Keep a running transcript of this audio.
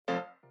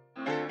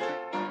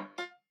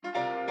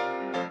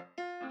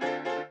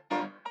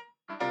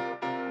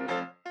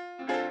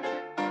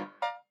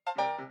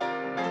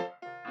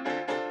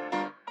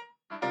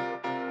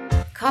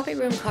Copy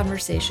Room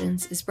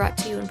Conversations is brought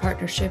to you in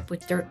partnership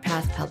with Dirt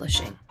Path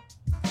Publishing.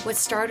 What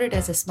started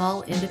as a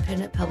small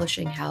independent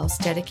publishing house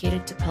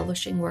dedicated to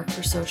publishing work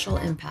for social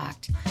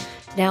impact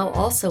now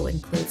also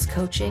includes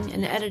coaching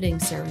and editing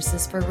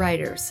services for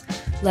writers,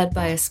 led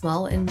by a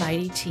small and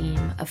mighty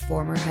team of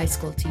former high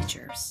school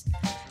teachers.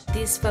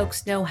 These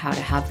folks know how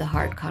to have the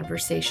hard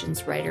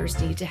conversations writers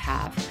need to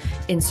have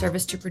in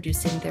service to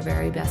producing their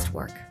very best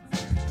work.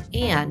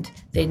 And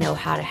they know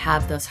how to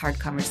have those hard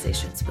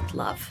conversations with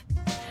love.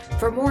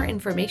 For more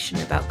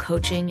information about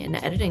coaching and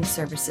editing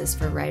services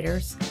for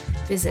writers,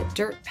 visit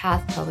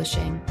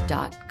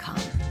dirtpathpublishing.com.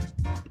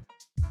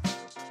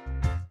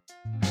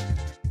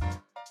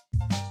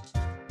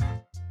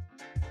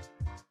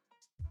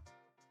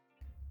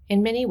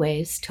 In many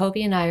ways,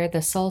 Tovi and I are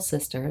the soul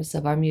sisters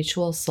of our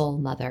mutual soul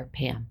mother,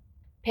 Pam.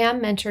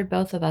 Pam mentored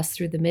both of us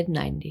through the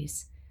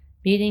mid-90s,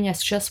 meeting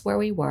us just where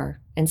we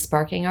were and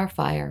sparking our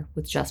fire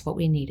with just what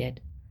we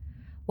needed.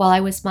 While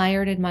I was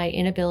mired in my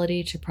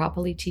inability to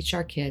properly teach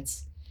our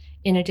kids,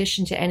 in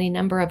addition to any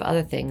number of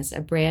other things, a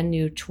brand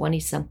new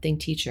 20-something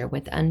teacher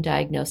with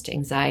undiagnosed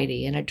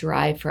anxiety and a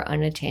drive for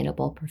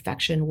unattainable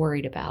perfection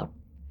worried about,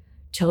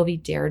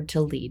 Tovi dared to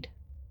lead.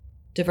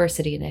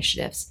 Diversity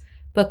initiatives,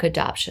 book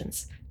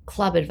adoptions,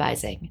 club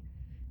advising.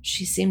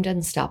 She seemed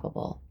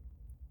unstoppable.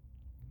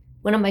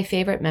 One of my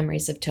favorite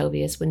memories of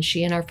Tovi is when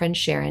she and our friend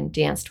Sharon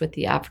danced with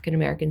the African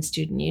American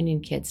Student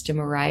Union kids to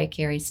Mariah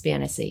Carey's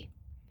Fantasy.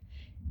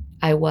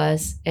 I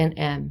was and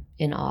am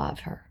in awe of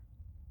her.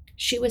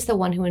 She was the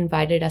one who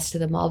invited us to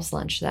the Mobs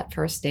lunch that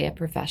first day of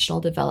professional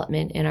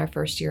development in our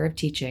first year of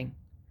teaching.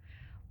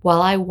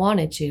 While I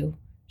wanted to,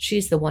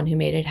 she's the one who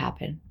made it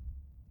happen.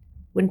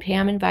 When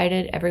Pam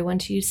invited everyone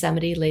to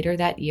Yosemite later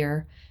that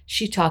year,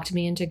 she talked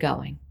me into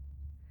going.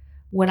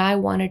 When I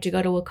wanted to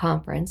go to a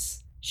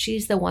conference,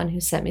 she's the one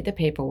who sent me the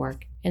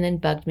paperwork and then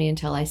bugged me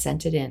until I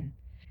sent it in.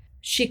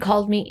 She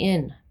called me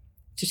in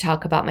to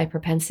talk about my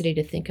propensity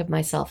to think of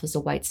myself as a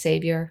white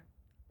savior,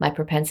 my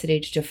propensity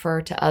to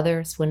defer to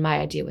others when my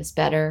idea was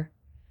better,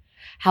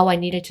 how I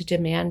needed to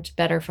demand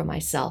better for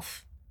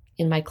myself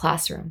in my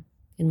classroom,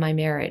 in my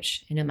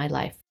marriage, and in my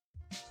life.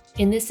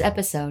 In this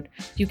episode,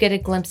 you get a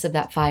glimpse of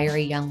that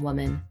fiery young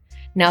woman,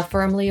 now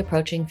firmly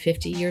approaching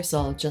 50 years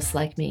old, just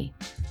like me.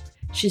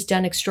 She's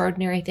done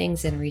extraordinary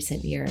things in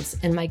recent years,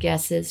 and my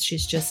guess is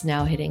she's just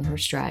now hitting her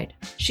stride.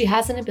 She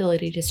has an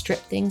ability to strip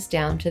things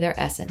down to their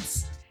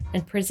essence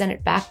and present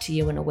it back to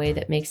you in a way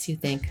that makes you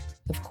think,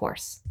 of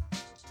course.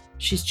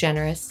 She's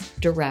generous,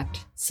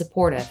 direct,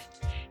 supportive,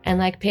 and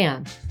like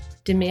Pam,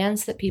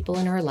 demands that people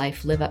in her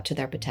life live up to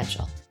their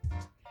potential.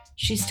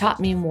 She's taught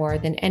me more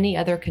than any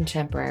other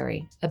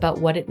contemporary about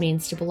what it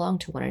means to belong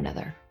to one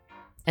another,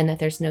 and that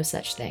there's no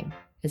such thing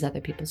as other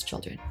people's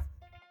children.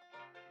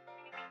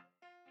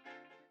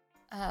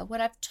 What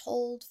I've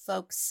told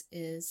folks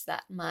is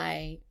that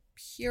my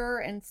pure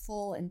and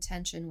full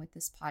intention with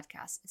this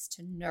podcast is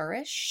to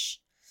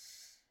nourish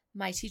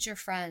my teacher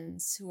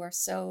friends who are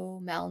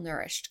so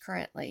malnourished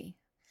currently.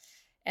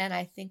 And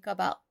I think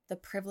about the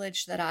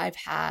privilege that I've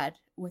had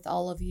with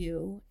all of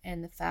you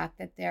and the fact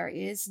that there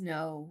is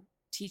no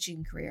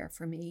teaching career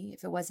for me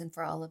if it wasn't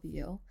for all of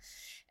you.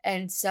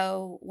 And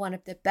so one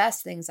of the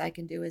best things I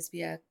can do is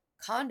be a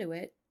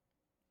conduit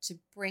to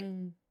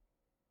bring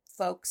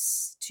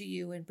folks to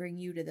you and bring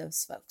you to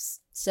those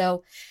folks.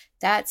 So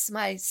that's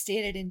my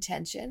stated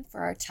intention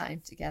for our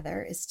time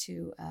together, is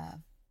to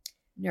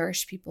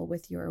nourish people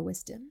with your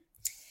wisdom.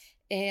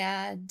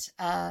 And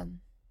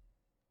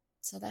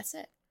so that's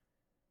it.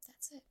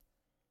 That's it.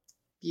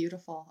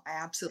 Beautiful. I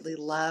absolutely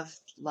love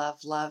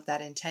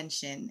that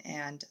intention.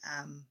 And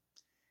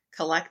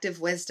collective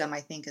wisdom,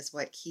 I think, is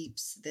what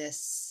keeps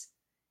this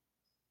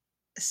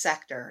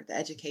sector, the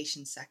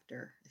education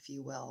sector, if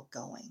you will,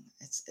 going.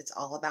 It's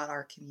all about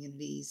our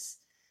communities,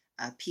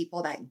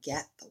 people that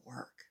get the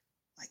work.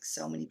 Like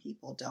so many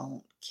people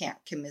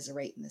can't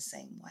commiserate in the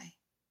same way.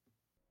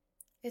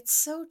 It's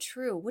so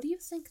true. What do you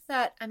think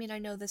that, I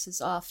know this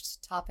is off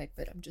topic,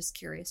 but I'm just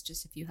curious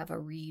just if you have a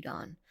read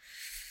on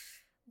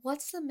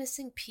what's the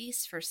missing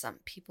piece for some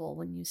people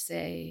when you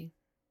say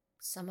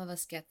some of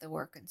us get the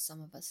work and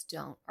some of us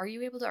don't. Are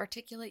you able to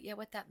articulate yet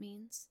what that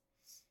means?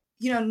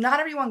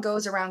 Not everyone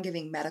goes around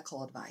giving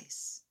medical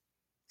advice,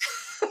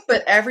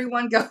 but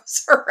everyone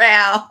goes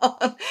around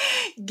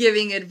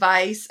giving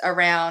advice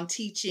around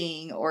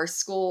teaching or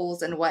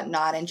schools and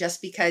whatnot. And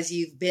just because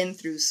you've been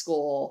through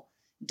school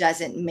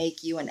doesn't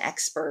make you an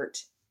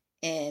expert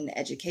in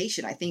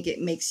education. I think it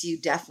makes you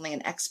definitely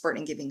an expert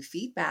in giving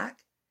feedback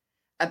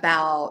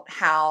about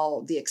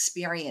how the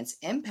experience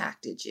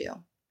impacted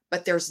you.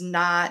 But there's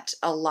not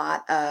a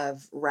lot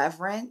of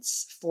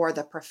reverence for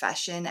the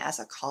profession as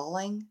a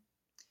calling,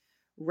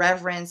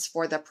 reverence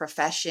for the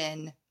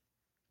profession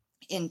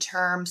in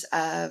terms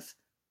of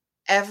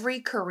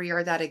every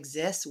career that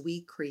exists,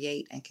 we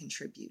create and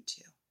contribute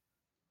to.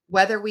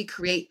 Whether we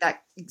create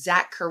that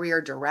exact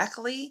career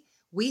directly,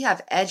 we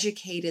have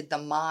educated the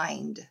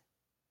mind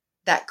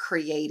that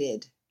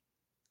created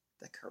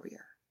the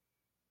career.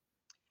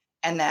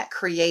 and that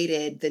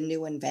created the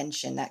new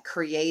invention, that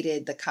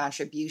created the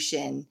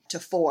contribution to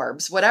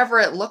Forbes, whatever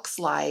it looks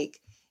like,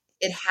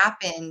 it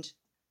happened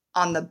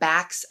on the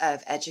backs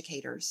of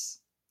educators.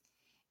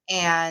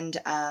 And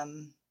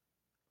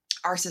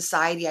our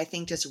society, I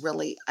think, just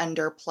really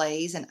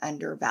underplays and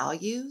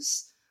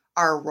undervalues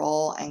our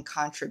role and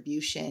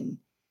contribution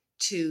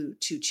to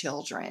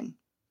children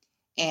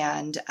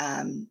and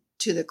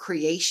to the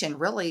creation.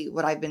 Really,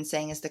 what I've been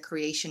saying is the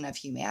creation of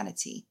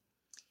humanity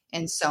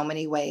in so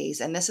many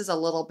ways. And this is a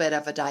little bit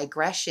of a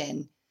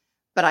digression,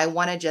 but I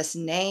want to just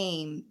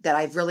name that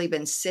I've really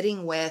been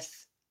sitting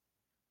with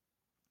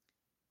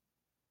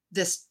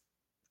this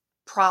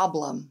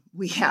problem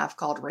we have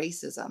called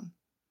racism,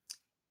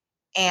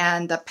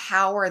 and the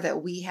power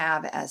that we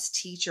have as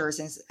teachers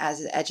and as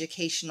an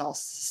educational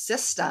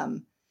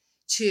system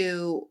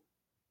to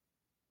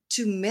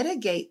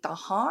mitigate the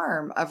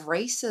harm of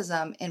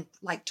racism in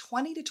like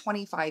 20 to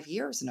 25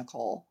 years,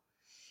 Nicole.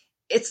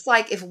 It's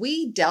like if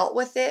we dealt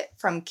with it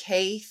from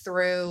K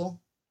through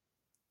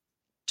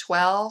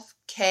 12,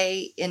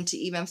 K into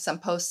even some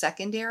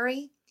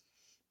post-secondary,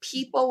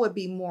 people would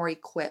be more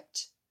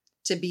equipped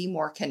to be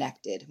more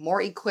connected,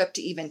 more equipped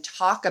to even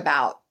talk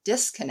about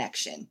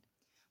disconnection,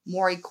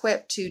 more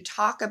equipped to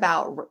talk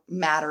about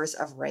matters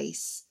of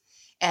race.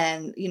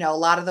 And, you know, a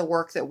lot of the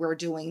work that we're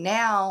doing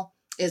now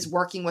is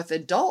working with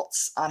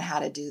adults on how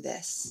to do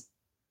this.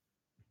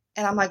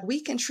 And I'm like,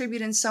 we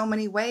contribute in so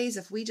many ways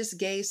if we just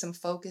gave some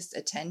focused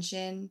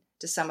attention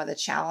to some of the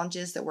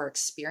challenges that we're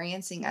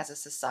experiencing as a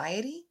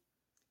society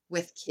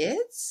with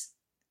kids.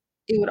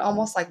 It would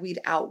almost like we'd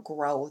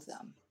outgrow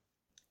them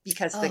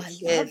because the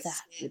kids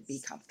would be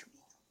comfortable.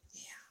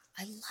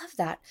 I love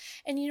that.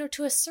 And, you know,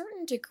 to a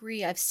certain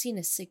degree, I've seen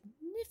a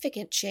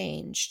significant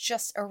change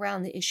just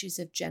around the issues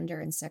of gender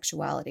and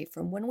sexuality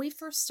from when we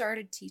first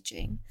started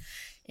teaching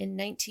in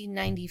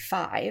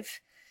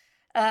 1995.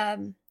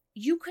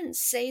 You couldn't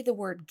say the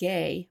word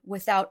gay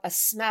without a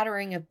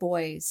smattering of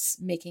boys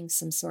making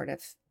some sort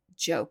of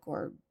joke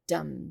or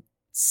dumb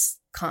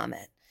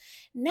comment.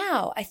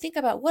 Now I think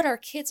about what our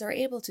kids are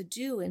able to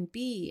do and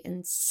be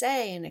and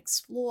say and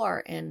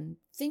explore and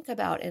think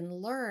about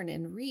and learn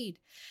and read.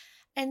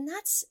 And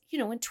that's, you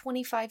know, in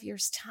 25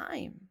 years'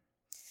 time.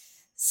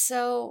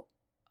 So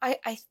I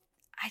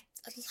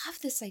love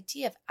this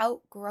idea of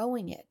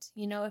outgrowing it.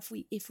 You know, if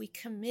we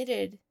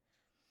committed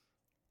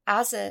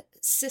as a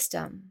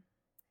system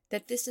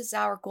that this is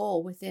our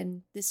goal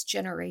within this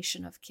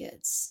generation of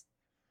kids,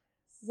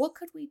 what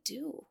could we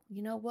do?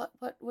 You know, what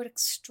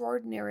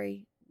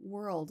extraordinary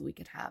world we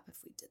could have if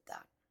we did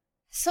that.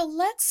 So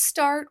let's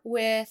start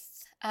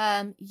with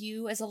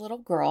you as a little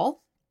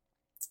girl.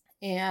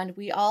 And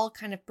we all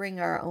kind of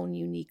bring our own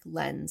unique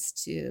lens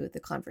to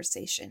the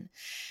conversation.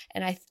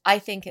 And I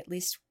think at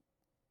least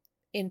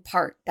in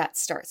part that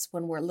starts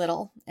when we're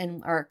little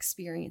and our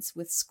experience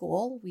with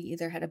school. We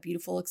either had a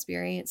beautiful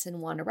experience and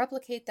want to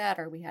replicate that,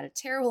 or we had a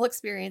terrible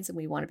experience and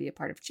we want to be a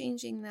part of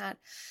changing that.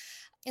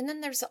 And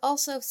then there's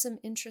also some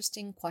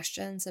interesting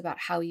questions about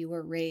how you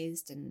were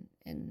raised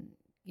and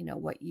you know,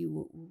 what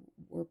you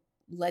were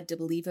led to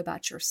believe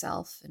about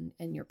yourself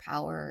and your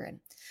power. And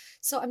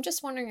so I'm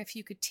just wondering if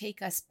you could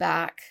take us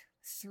back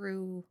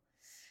through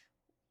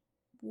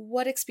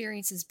what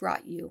experiences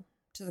brought you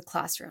to the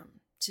classroom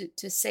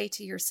to say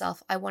to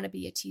yourself, I want to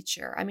be a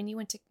teacher. I mean,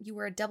 you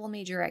were a double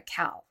major at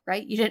Cal,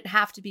 right? You didn't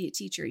have to be a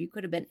teacher. You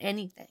could have been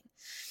anything.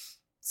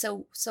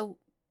 So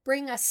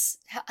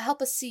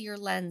help us see your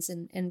lens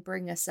and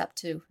bring us up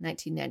to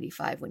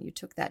 1995 when you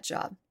took that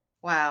job.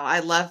 Wow, I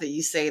love that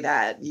you say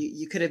that.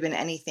 You could have been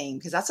anything,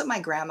 because that's what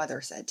my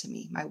grandmother said to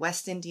me, my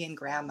West Indian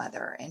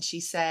grandmother. And she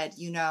said,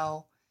 you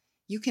know,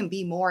 you can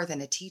be more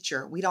than a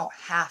teacher. We don't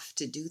have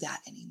to do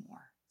that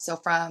anymore. So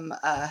from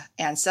an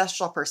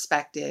ancestral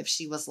perspective,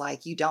 she was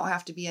like, you don't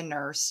have to be a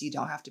nurse. You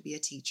don't have to be a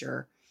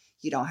teacher.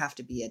 You don't have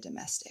to be a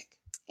domestic.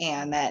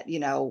 And that, you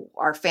know,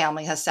 our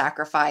family has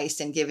sacrificed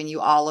and given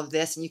you all of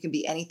this, and you can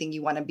be anything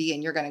you want to be,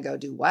 and you're going to go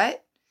do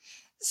what?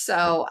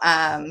 So,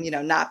 you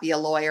know, not be a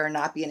lawyer,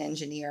 not be an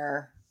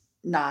engineer,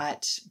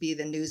 not be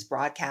the news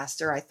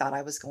broadcaster I thought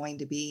I was going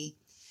to be.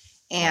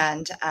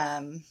 And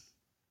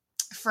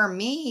for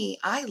me,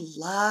 I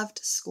loved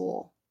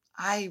school.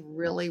 I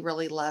really,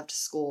 really loved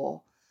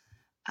school.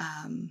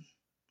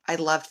 I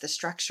loved the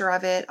structure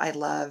of it. I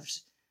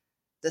loved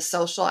the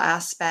social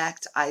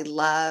aspect. I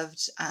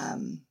loved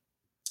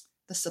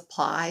the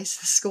supplies,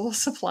 the school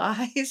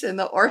supplies,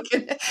 and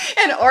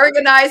and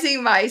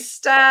organizing my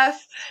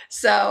stuff.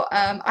 So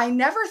I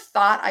never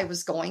thought I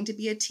was going to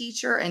be a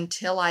teacher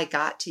until I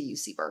got to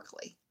UC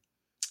Berkeley.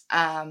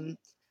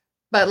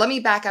 But let me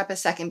back up a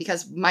second,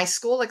 because my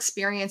school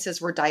experiences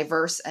were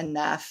diverse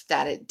enough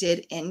that it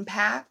did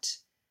impact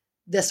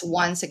this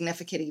one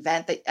significant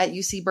event at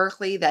UC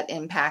Berkeley that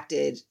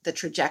impacted the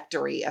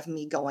trajectory of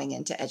me going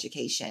into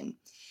education.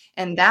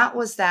 And that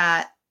was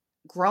that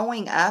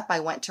growing up,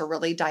 I went to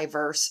really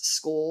diverse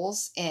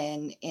schools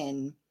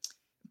in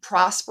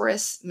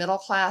prosperous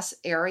middle-class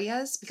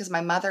areas because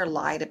my mother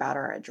lied about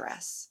our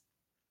address.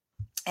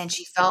 And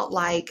she felt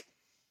like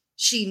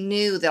she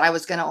knew that I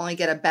was going to only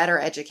get a better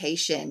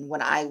education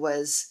when I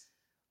was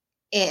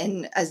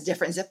in a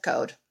different zip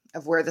code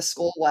of where the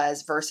school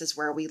was versus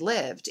where we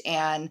lived.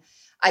 And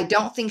I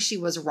don't think she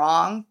was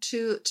wrong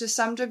to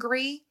some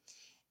degree.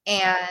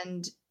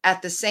 And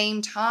at the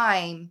same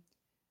time,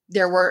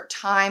 there were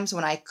times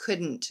when I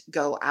couldn't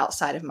go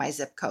outside of my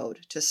zip code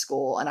to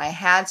school, and I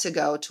had to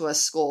go to a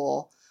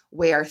school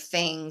where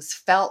things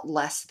felt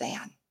less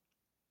than.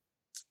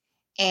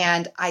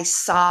 And I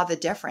saw the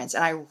difference,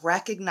 and I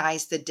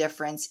recognized the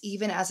difference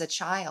even as a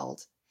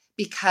child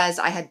because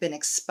I had been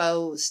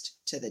exposed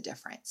to the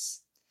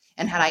difference.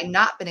 And had I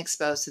not been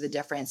exposed to the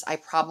difference, I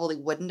probably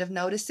wouldn't have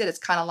noticed it. It's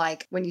kind of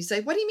like when you say,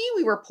 "What do you mean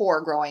we were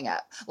poor growing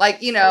up?" Like,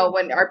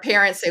 when our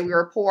parents say we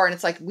were poor, and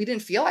it's like we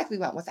didn't feel like we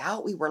went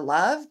without. We were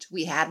loved.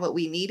 We had what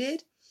we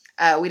needed.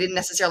 We didn't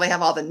necessarily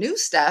have all the new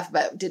stuff,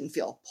 but didn't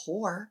feel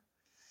poor.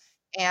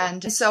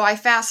 And so I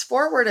fast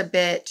forward a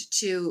bit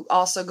to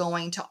also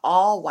going to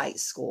all white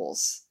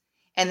schools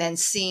and then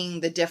seeing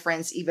the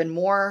difference even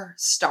more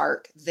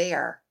stark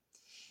there.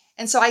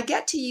 And so I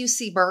get to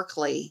UC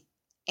Berkeley,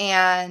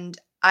 and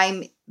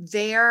I'm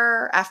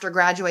there after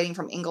graduating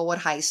from Inglewood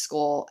High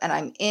School, and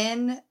I'm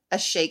in a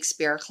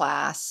Shakespeare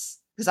class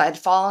because I had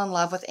fallen in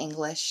love with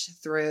English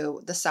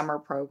through the summer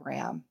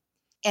program.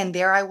 And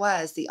there I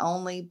was, the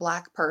only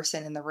Black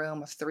person in the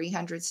room of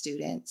 300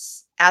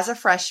 students as a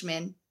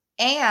freshman.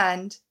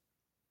 And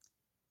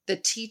the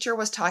teacher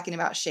was talking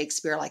about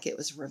Shakespeare like it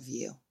was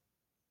review.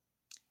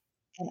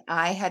 And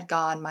I had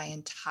gone my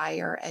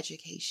entire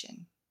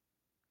education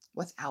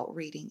without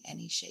reading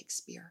any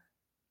Shakespeare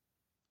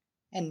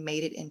and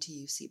made it into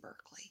UC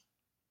Berkeley.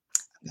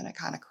 I'm going to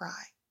kind of cry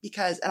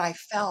and I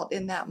felt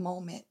in that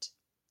moment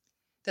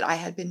that I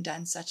had been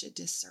done such a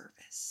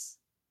disservice.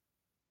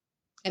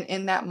 And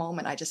in that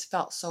moment, I just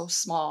felt so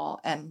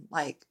small and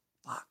like,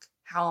 fuck,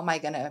 how am I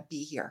going to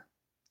be here?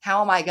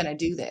 How am I going to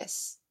do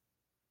this?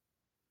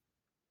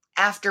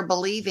 After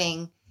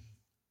believing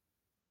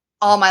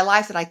all my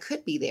life that I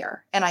could be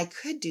there and I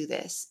could do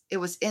this, it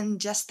was in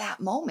just that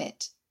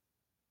moment.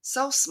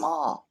 So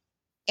small.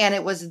 And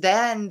it was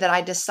then that I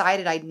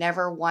decided I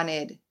never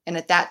wanted, and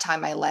at that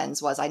time my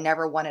lens was I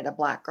never wanted a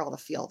Black girl to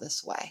feel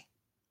this way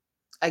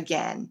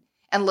again.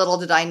 And little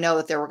did I know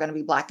that there were going to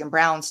be Black and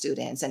brown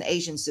students and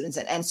Asian students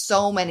and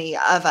so many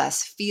of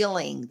us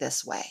feeling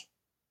this way.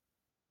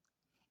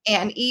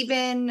 And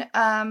even,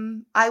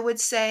 I would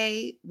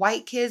say,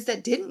 white kids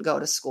that didn't go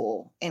to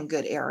school in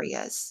good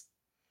areas,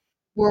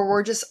 where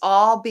we're just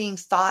all being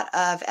thought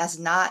of as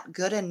not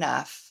good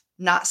enough,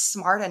 not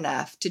smart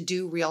enough to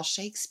do real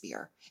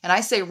Shakespeare. And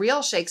I say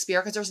real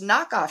Shakespeare because there's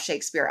knockoff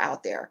Shakespeare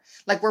out there.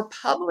 Like we're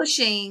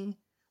publishing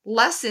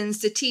lessons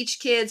to teach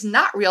kids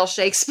not real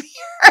Shakespeare.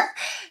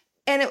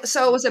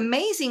 So it was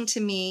amazing to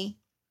me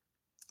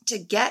to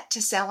get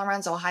to San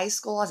Lorenzo High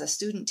School as a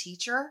student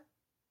teacher,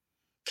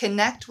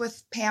 connect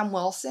with Pam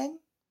Wilson,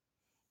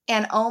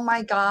 and oh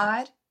my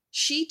God,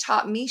 she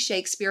taught me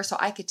Shakespeare so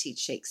I could teach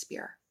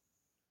Shakespeare.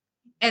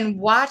 And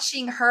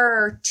watching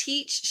her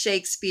teach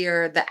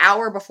Shakespeare the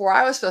hour before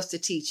I was supposed to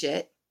teach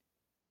it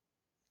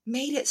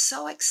made it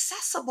so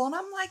accessible. And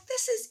I'm like,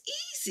 this is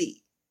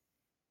easy.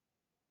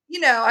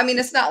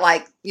 It's not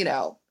like,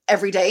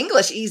 everyday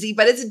English easy,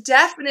 but it's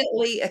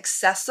definitely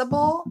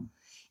accessible.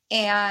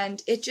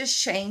 And it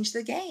just changed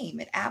the game.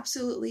 It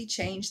absolutely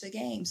changed the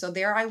game. So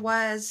there I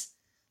was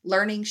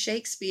learning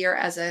Shakespeare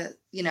as a,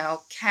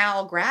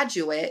 Cal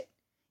graduate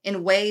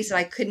in ways that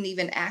I couldn't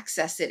even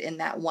access it in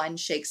that one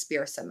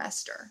Shakespeare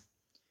semester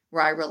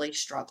where I really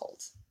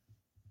struggled.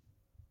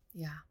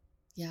 Yeah.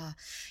 Yeah.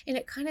 And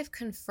it kind of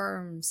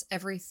confirms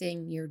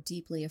everything you're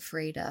deeply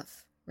afraid of,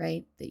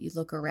 right? That you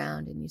look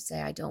around and you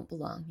say, I don't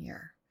belong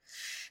here.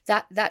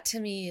 That to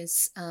me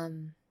is,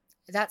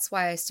 that's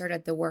why I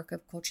started the work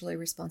of culturally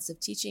responsive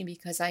teaching,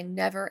 because I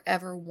never,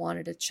 ever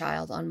wanted a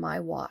child on my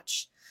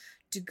watch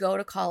to go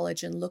to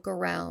college and look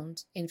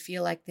around and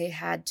feel like they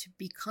had to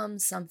become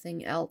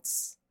something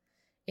else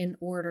in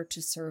order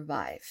to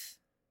survive,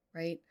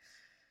 right?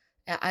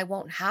 I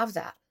won't have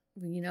that,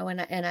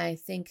 and I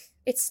think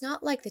it's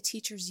not like the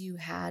teachers you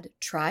had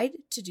tried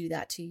to do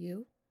that to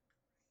you,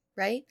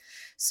 right?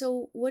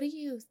 So what do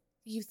you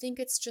think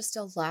it's just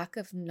a lack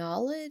of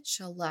knowledge,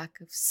 a lack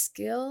of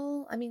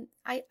skill? I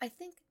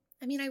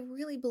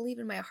really believe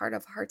in my heart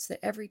of hearts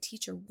that every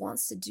teacher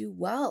wants to do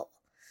well,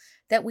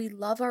 that we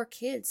love our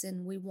kids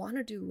and we want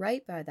to do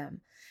right by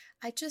them.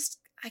 I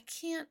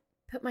can't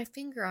put my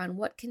finger on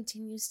what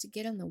continues to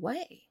get in the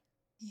way.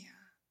 Yeah.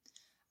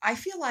 I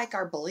feel like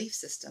our belief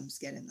systems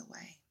get in the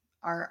way.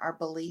 Our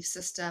belief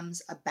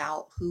systems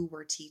about who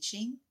we're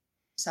teaching,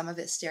 some of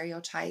it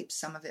stereotypes,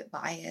 some of it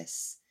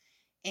bias,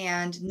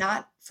 and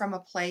not from a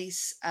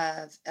place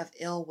of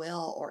ill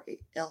will or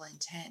ill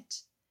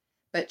intent,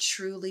 but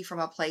truly from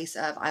a place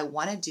of, I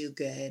want to do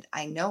good.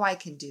 I know I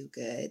can do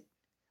good.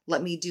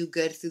 Let me do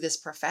good through this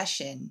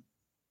profession.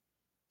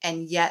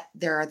 And yet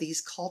there are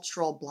these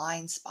cultural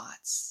blind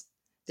spots.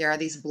 There are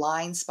these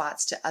blind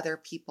spots to other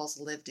people's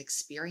lived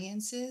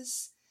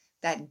experiences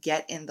that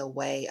get in the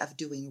way of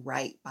doing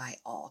right by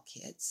all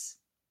kids.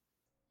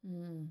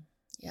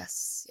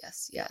 Yes,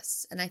 yes,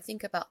 yes. And I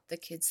think about the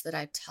kids that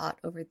I've taught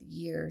over the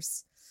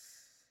years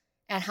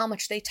and how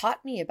much they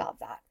taught me about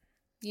that.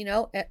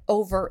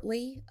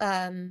 Overtly,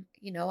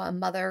 a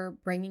mother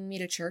bringing me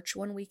to church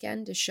one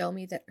weekend to show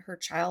me that her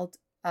child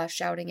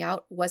shouting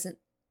out wasn't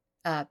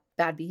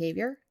bad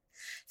behavior,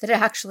 that it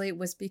actually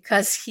was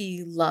because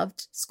he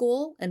loved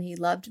school and he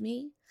loved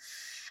me.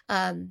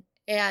 And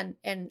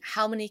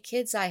how many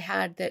kids I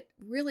had that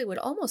really would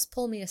almost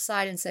pull me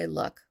aside and say,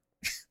 look,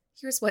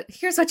 here's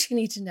what you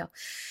need to know.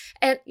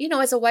 And,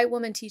 as a white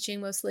woman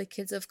teaching mostly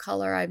kids of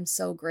color, I'm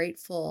so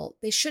grateful.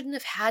 They shouldn't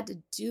have had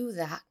to do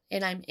that.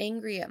 And I'm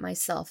angry at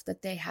myself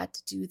that they had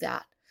to do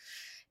that.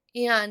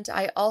 And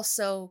I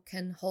also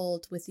can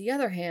hold with the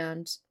other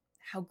hand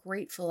how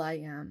grateful I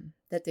am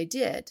that they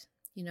did,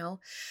 you know.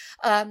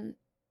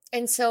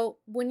 And so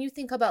when you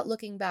think about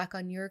looking back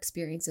on your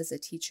experience as a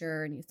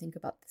teacher and you think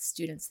about the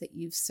students that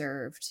you've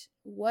served,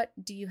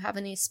 do you have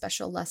any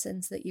special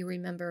lessons that you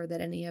remember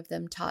that any of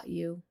them taught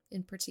you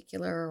in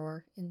particular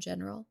or in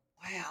general?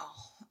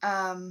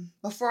 Wow.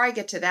 Before I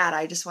get to that,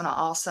 I just want to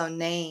also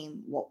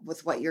name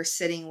with what you're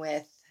sitting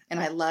with. And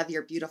I love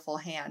your beautiful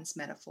hands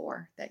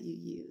metaphor that you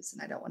use.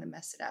 And I don't want to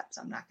mess it up,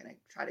 so I'm not going to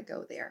try to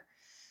go there.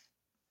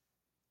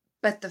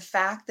 But the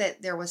fact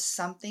that there was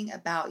something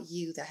about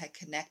you that had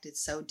connected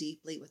so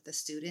deeply with the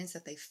students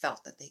that they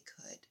felt that they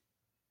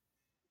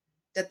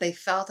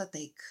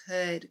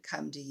could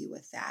come to you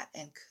with that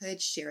and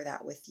could share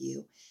that with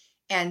you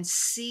and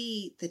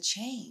see the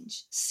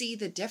change, see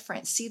the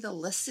difference, see the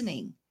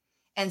listening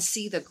and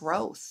see the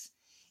growth.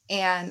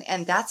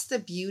 And that's the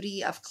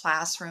beauty of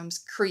classrooms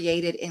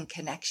created in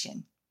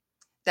connection,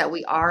 that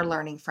we are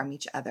learning from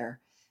each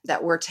other,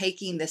 that we're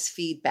taking this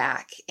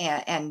feedback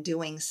and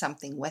doing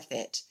something with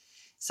it.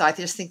 So I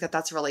just think that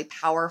that's really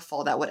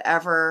powerful, that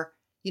whatever,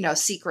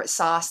 secret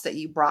sauce that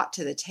you brought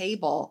to the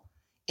table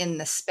in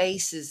the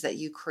spaces that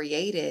you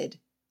created,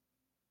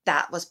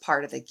 that was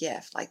part of the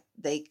gift. Like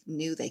they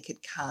knew they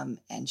could come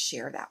and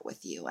share that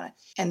with you.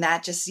 And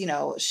that just,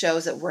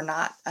 shows that we're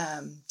not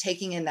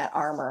taking in that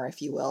armor, if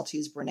you will, to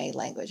use Brene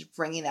language,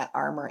 bringing that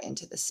armor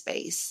into the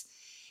space.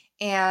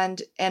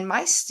 And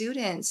my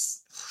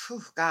students,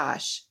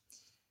 gosh,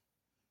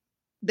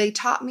 they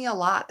taught me a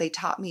lot. They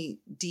taught me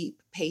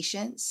deep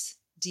patience,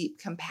 deep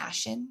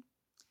compassion.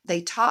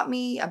 They taught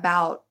me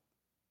about,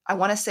 I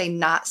want to say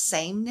not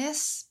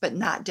sameness, but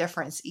not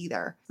difference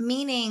either.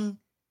 Meaning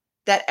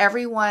that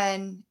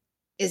everyone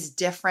is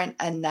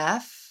different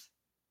enough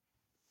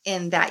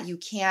in that you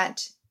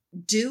can't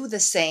do the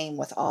same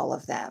with all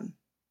of them,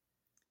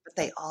 but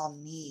they all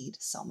need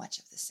so much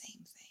of the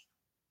same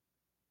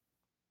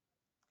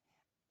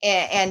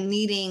thing. And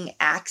needing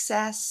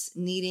access,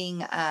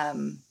 needing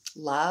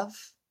love,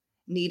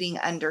 needing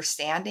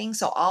understanding.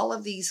 So all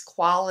of these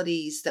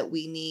qualities that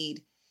we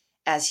need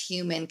as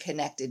human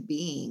connected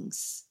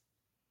beings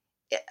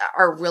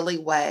are really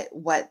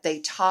what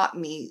they taught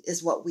me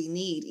is what we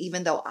need,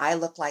 even though I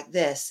look like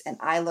this and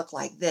I look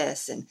like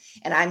this and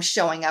I'm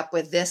showing up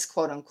with this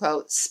quote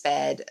unquote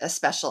a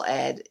special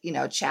ed,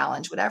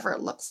 challenge, whatever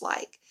it looks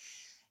like.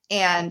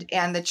 And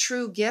the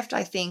true gift,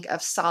 I think,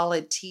 of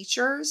solid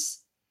teachers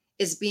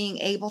is being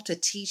able to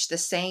teach the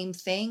same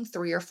thing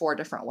 3 or 4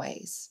 different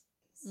ways.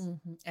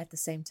 Mm-hmm. At the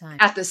same time.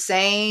 At the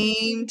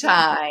same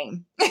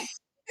time.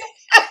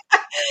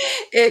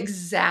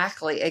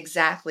 Exactly.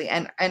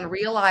 And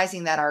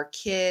realizing that our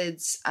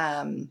kids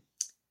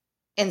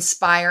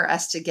inspire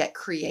us to get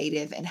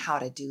creative in how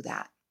to do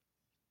that.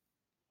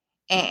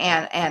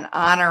 And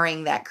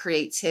honoring that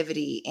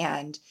creativity.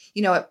 And,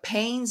 it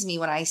pains me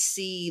when I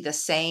see the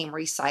same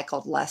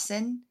recycled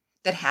lesson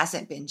that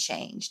hasn't been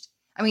changed.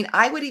 I mean,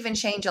 I would even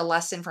change a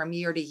lesson from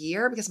year to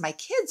year because my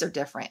kids are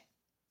different.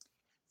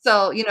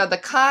 So, the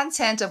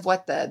content of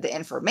what the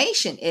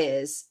information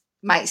is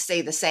might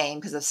stay the same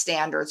because of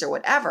standards or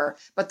whatever.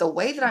 But the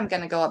way that I'm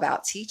going to go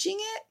about teaching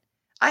it,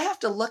 I have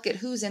to look at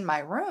who's in my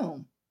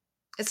room.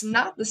 It's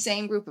not the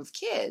same group of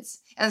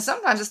kids. And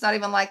sometimes it's not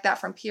even like that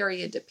from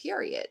period to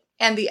period.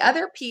 And the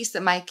other piece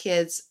that my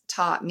kids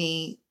taught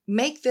me,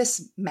 make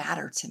this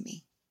matter to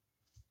me.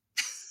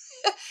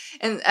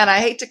 and I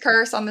hate to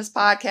curse on this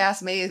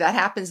podcast. Maybe that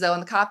happens though in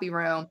the copy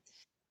room.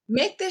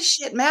 Make this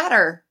shit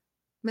matter,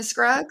 Miss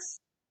Scruggs.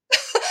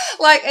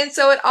 And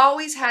so it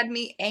always had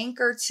me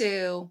anchor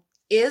to,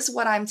 is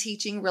what I'm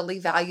teaching really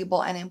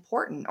valuable and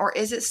important? Or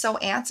is it so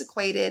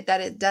antiquated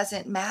that it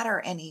doesn't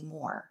matter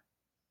anymore?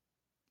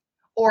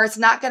 Or it's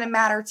not going to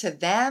matter to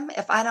them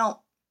if I don't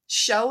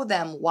show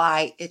them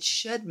why it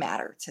should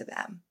matter to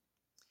them.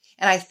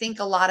 And I think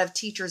a lot of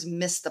teachers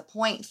miss the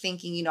point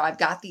thinking, I've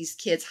got these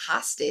kids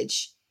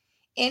hostage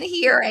in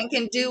here and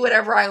can do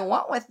whatever I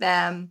want with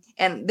them.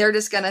 And they're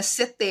just going to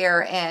sit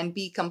there and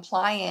be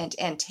compliant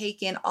and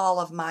take in all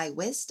of my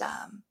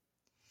wisdom.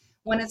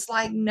 When it's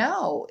like,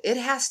 no, it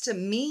has to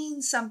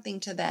mean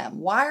something to them.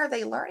 Why are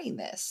they learning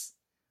this?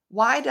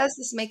 Why does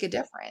this make a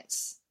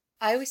difference?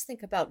 I always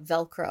think about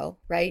Velcro,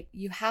 right?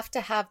 You have to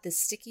have the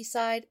sticky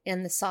side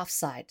and the soft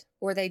side,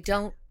 or they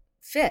don't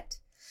fit.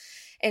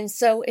 And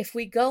so if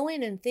we go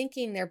in and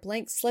thinking they're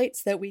blank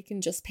slates that we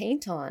can just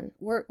paint on,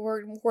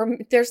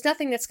 there's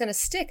nothing that's going to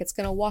stick. It's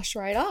going to wash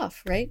right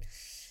off, right?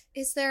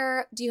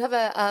 Do you have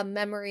a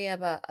memory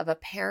of a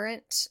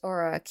parent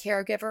or a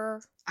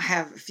caregiver? I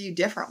have a few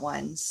different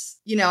ones.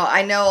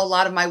 I know a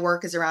lot of my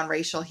work is around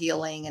racial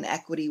healing and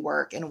equity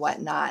work and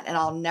whatnot. And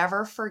I'll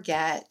never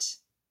forget,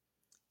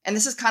 and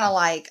this is kind of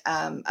like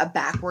a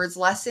backwards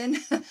lesson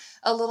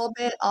a little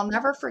bit. I'll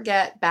never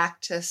forget back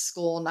to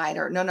school night,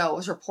 or no, it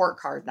was report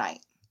card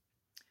night.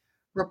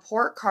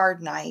 Report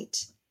card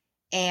night.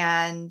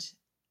 And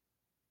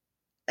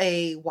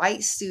a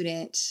white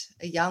student,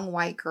 a young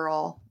white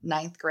girl,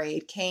 ninth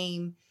grade,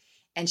 came,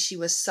 and she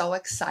was so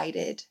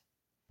excited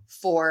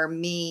for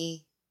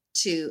me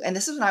and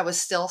this is when I was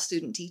still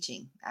student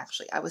teaching,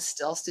 actually. I was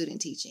still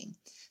student teaching.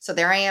 So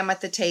there I am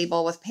at the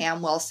table with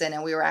Pam Wilson,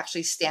 and we were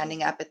actually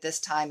standing up at this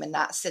time and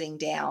not sitting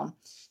down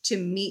to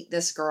meet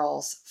this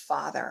girl's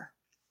father.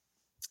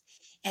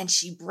 And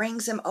she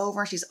brings him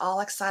over. She's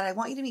all excited. I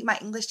want you to meet my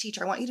English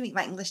teacher. I want you to meet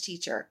my English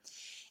teacher.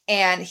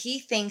 And he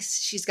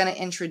thinks she's going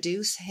to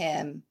introduce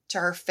him to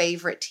her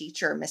favorite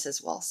teacher,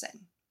 Mrs.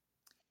 Wilson.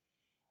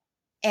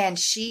 And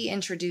she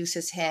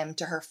introduces him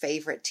to her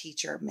favorite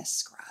teacher, Miss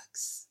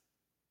Scruggs.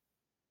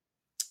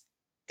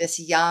 This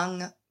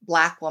young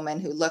Black woman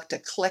who looked a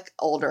click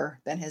older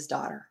than his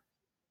daughter.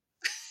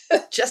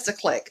 Just a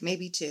click,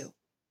 maybe two.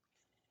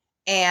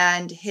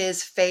 And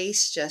his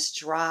face just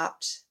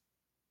dropped.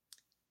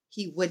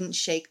 He wouldn't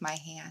shake my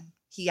hand.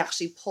 He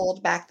actually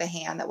pulled back the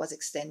hand that was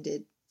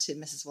extended to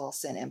Mrs.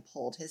 Wilson and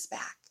pulled his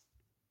back.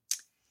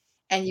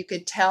 And you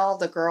could tell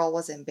the girl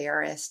was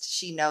embarrassed.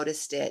 She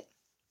noticed it.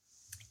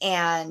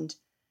 And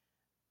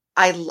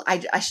I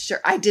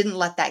didn't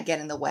let that get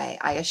in the way.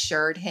 I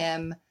assured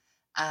him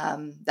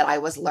that I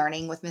was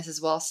learning with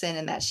Mrs. Wilson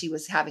and that she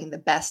was having the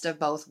best of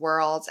both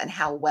worlds and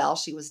how well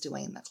she was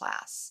doing in the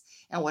class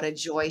and what a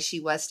joy she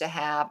was to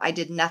have. I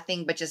did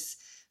nothing but just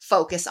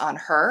focus on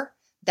her.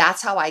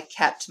 That's how I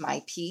kept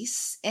my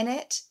peace in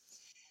it.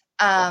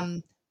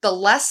 The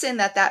lesson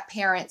that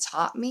parent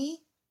taught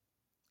me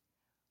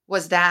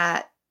was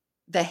that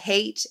the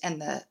hate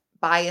and the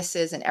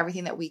biases and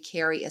everything that we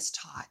carry is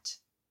taught.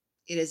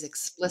 It is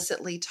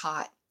explicitly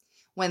taught.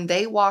 When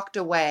they walked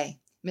away,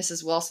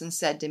 Mrs. Wilson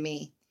said to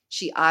me,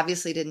 she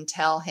obviously didn't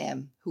tell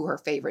him who her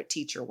favorite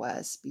teacher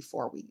was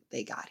before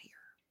they got here.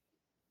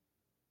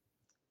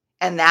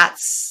 And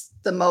that's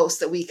the most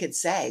that we could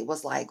say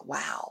was like,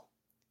 wow,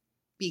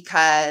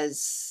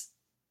 because,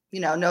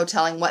 no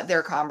telling what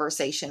their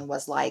conversation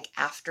was like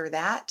after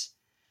that.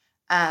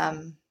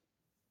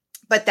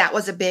 But that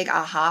was a big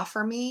aha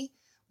for me,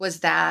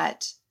 was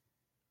that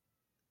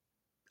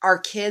our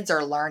kids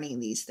are learning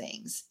these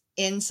things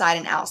inside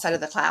and outside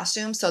of the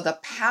classroom. So the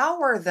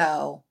power,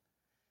 though,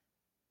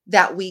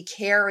 that we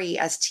carry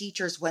as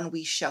teachers when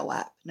we show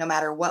up, no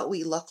matter what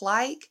we look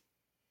like,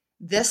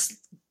 this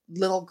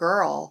little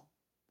girl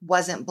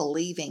wasn't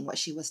believing what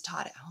she was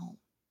taught at home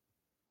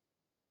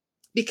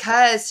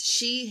because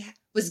she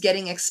was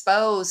getting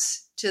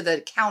exposed to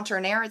the counter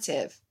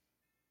narrative.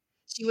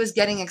 She was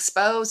getting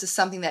exposed to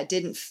something that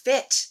didn't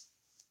fit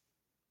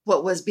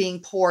what was being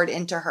poured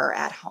into her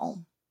at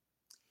home.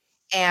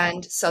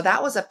 And so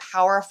that was a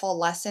powerful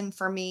lesson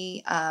for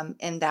me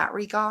in that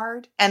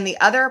regard. And the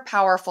other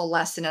powerful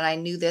lesson, and I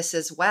knew this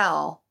as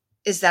well,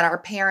 is that our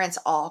parents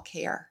all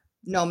care,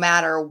 no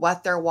matter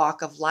what their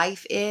walk of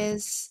life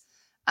is.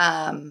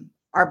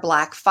 Our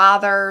Black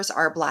fathers,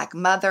 our Black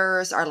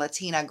mothers, our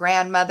Latina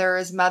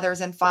grandmothers,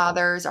 mothers and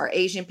fathers, our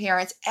Asian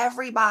parents,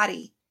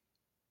 everybody,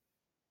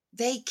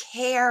 they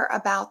care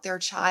about their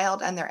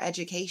child and their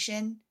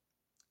education.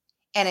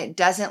 And it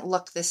doesn't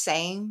look the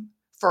same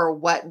for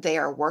what they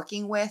are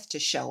working with to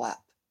show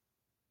up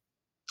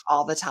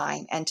all the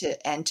time and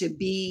to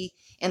be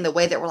in the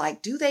way that we're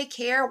like, do they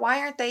care? Why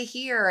aren't they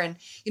here? And,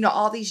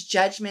 all these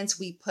judgments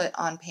we put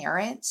on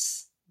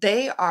parents,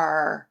 they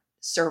are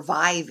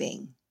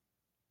surviving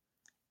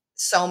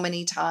so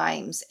many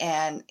times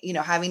and,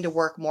 having to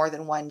work more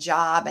than one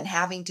job and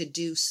having to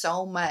do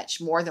so much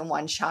more than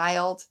one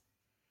child.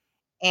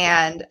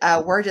 And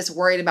we're just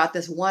worried about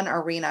this one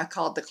arena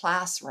called the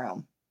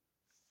classroom.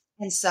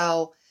 And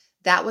so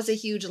that was a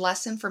huge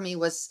lesson for me,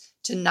 was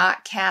to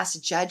not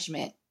cast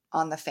judgment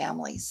on the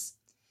families,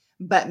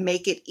 but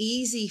make it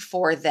easy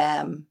for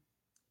them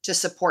to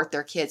support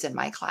their kids in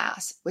my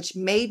class, which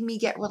made me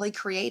get really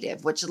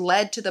creative, which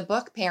led to the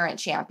book Parent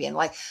Champion.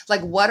 Like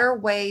what are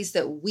ways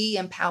that we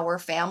empower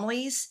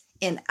families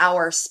in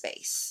our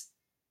space?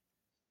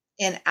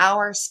 In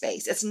our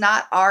space. It's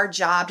not our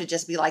job to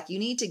just be like, you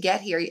need to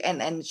get here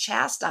and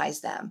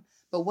chastise them.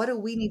 But what do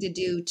we need to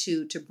do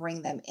to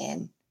bring them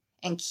in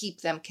and keep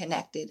them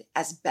connected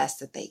as best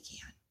that they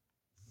can?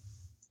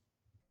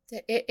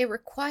 It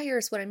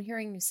requires, what I'm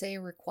hearing you say,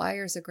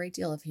 requires a great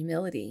deal of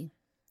humility.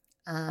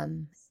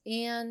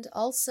 And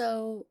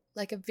also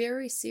like a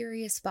very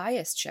serious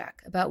bias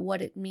check about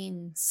what it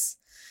means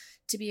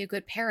to be a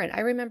good parent.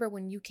 I remember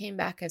when you came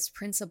back as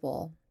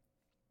principal,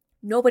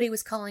 nobody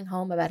was calling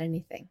home about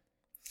anything.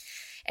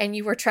 And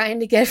you were trying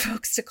to get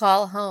folks to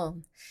call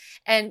home.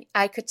 And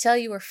I could tell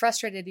you were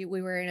frustrated.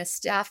 We were in a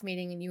staff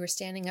meeting and you were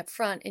standing up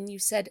front and you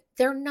said,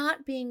 they're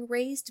not being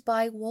raised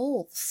by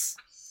wolves.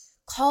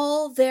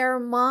 Call their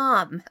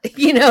mom,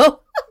 you know?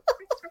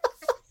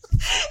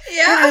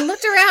 Yeah. And I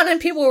looked around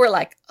and people were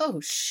like, oh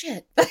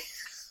shit.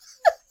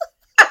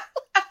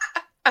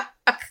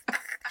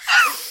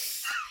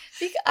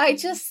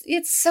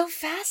 It's so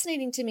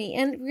fascinating to me.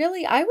 And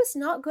really, I was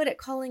not good at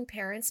calling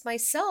parents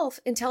myself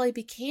until I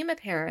became a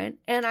parent.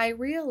 And I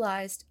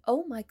realized,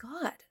 oh my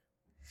God.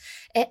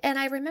 And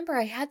I remember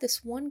I had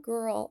this one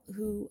girl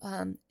who,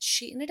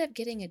 she ended up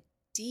getting a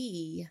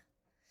D.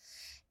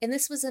 And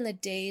this was in the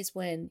days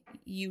when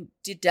you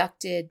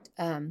deducted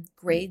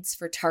grades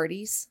for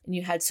tardies. And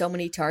you had so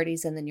many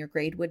tardies and then your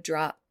grade would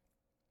drop.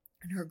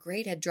 And her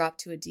grade had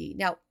dropped to a D.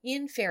 Now,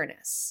 in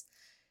fairness,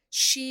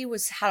 she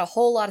had a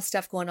whole lot of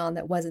stuff going on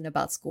that wasn't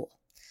about school.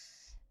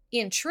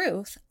 In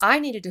truth, I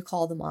needed to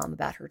call the mom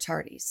about her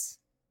tardies,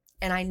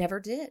 and I never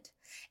did.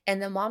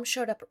 And the mom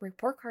showed up at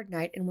report card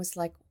night and was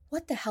like,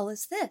 what the hell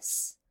is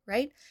this,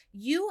 right?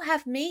 You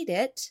have made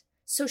it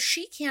so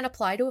she can't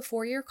apply to a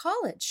 4-year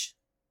college.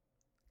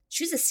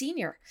 She's a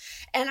senior.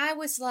 And I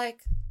was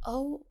like,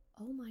 oh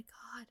my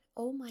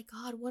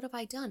God, what have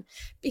I done?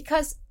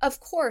 Because,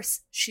 of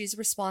course, she's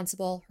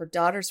responsible. Her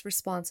daughter's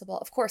responsible.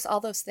 Of course, all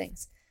those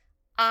things.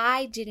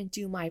 I didn't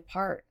do my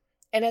part.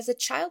 And as a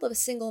child of a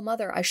single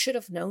mother, I should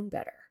have known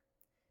better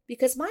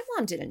because my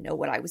mom didn't know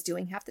what I was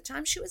doing half the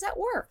time. She was at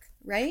work,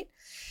 right?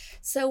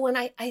 So when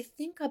I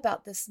think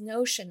about this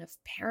notion of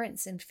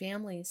parents and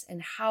families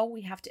and how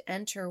we have to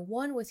enter,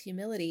 one, with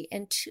humility,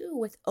 and two,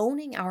 with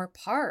owning our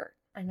part.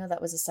 I know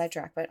that was a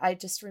sidetrack, but I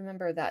just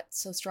remember that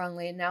so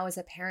strongly. And now as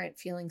a parent,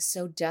 feeling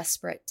so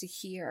desperate to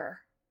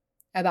hear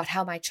about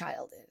how my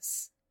child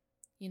is,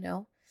 you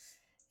know?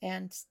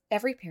 And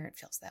every parent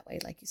feels that way,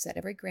 like you said,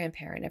 every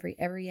grandparent,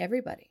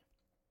 everybody.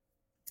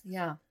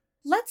 Yeah.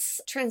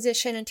 Let's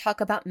transition and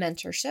talk about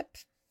mentorship.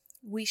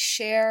 We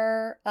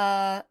share,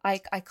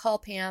 I call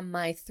Pam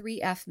my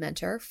 3F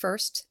mentor,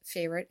 first,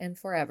 favorite, and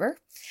forever.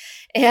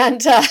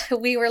 And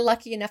we were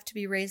lucky enough to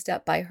be raised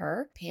up by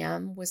her.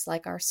 Pam was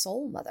like our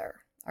soul mother,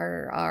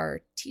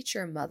 our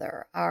teacher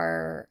mother,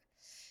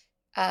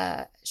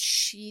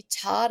 she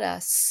taught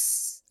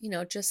us, you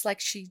know, just like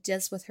she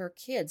does with her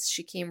kids.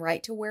 She came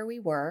right to where we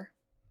were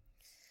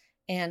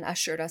and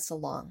ushered us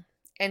along.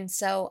 And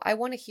so I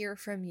want to hear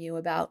from you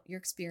about your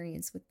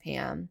experience with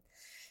Pam.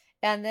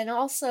 And then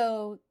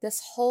also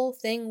this whole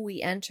thing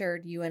we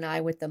entered, you and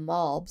I, with the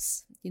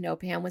Malbs. You know,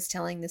 Pam was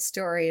telling this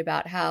story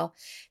about how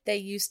they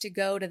used to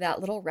go to that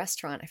little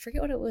restaurant. I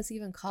forget what it was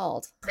even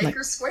called.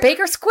 Baker Square.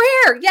 Baker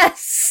Square,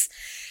 yes.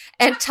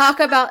 And talk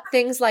about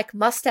things like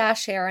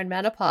mustache hair and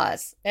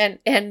menopause. And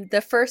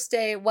the first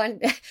day,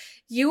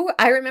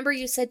 I remember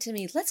you said to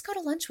me, let's go to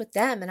lunch with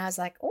them. And I was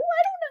like, oh, I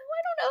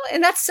don't know.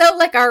 And that's so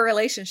like our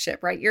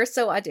relationship, right? You're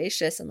so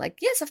audacious and like,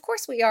 yes, of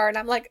course we are. And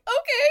I'm like,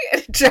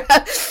 okay.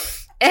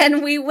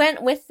 And we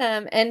went with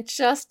them and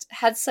just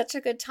had such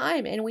a good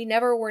time. And we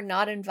never were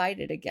not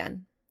invited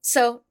again.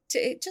 So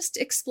to just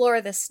explore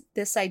this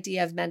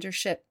idea of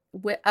mentorship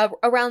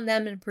around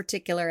them in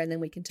particular, and then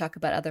we can talk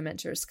about other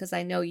mentors, because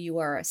I know you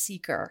are a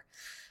seeker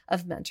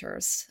of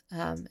mentors,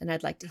 and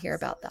I'd like to hear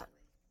about that.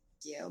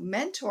 Yeah,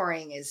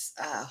 mentoring is,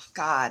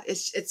 God,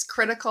 it's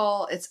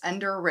critical. It's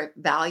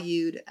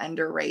undervalued,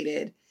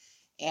 underrated.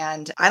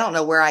 And I don't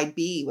know where I'd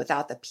be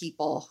without the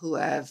people who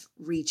have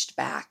reached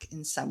back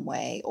in some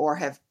way or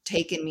have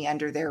taken me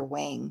under their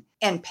wing.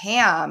 And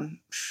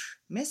Pam,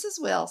 Mrs.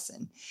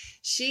 Wilson,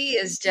 she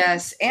is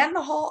just, and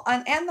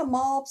the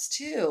Malbs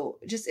too,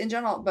 just in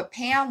general. But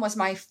Pam was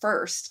my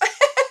first.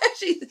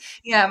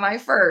 My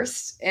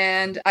first.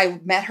 And I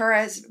met her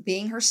as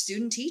being her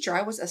student teacher.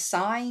 I was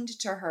assigned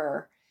to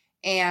her.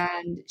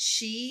 And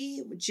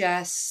she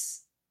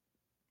just,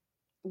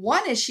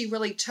 one is she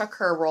really took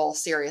her role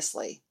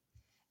seriously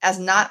as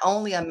not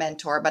only a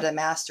mentor, but a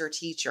master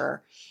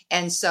teacher.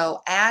 And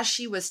so as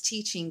she was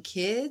teaching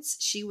kids,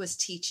 she was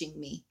teaching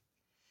me.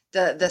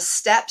 The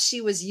steps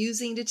she was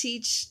using to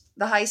teach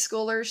the high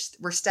schoolers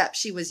were steps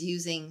she was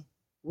using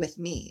with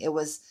me. It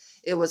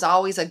was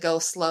always a go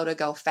slow to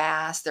go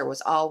fast. There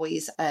was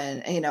always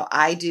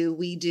I do,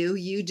 we do,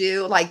 you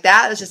do. Like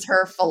that was just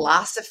her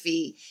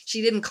philosophy.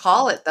 She didn't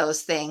call it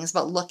those things,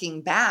 but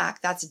looking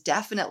back, that's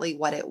definitely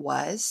what it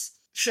was.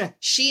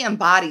 She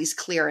embodies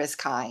clear as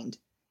kind.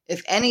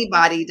 If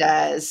anybody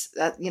does,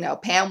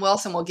 Pam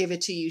Wilson will give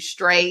it to you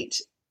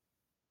straight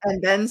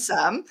and then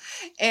some,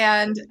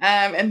 and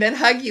then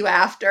hug you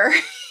after.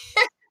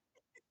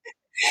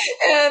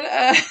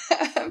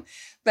 And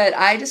but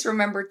I just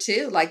remember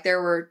too, like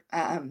there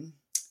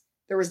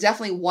was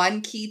definitely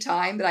one key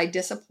time that I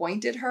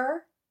disappointed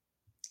her,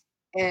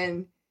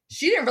 and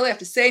she didn't really have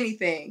to say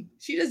anything.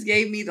 She just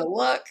gave me the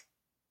look,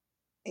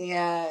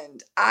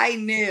 and I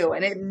knew,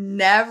 and it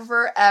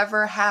never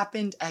ever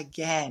happened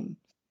again.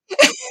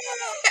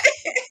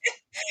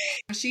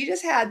 She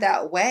just had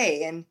that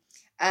way. And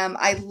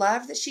I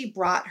love that she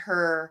brought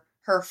her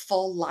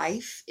full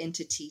life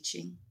into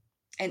teaching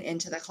and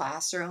into the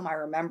classroom. I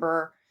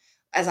remember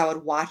as I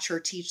would watch her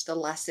teach the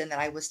lesson that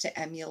I was to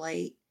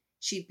emulate,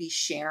 she'd be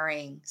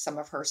sharing some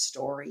of her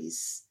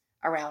stories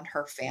around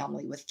her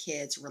family with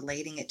kids,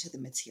 relating it to the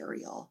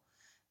material.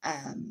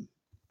 Um,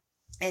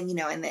 and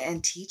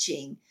and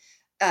teaching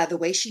the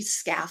way she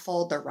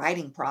scaffold the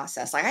writing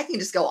process. Like I can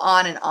just go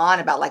on and on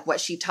about like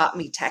what she taught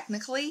me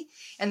technically,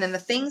 and then the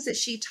things that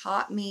she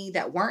taught me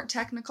that weren't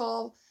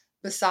technical,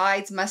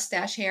 besides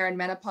mustache hair and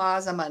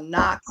menopause. I'm gonna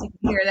knock. You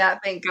can hear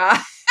that, thank God.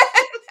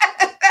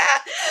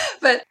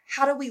 But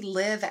how do we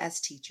live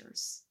as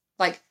teachers?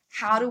 Like,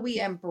 how do we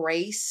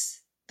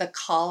embrace the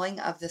calling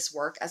of this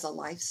work as a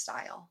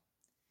lifestyle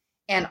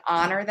and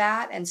honor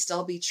that and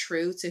still be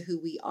true to who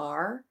we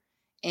are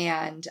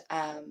and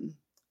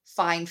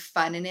find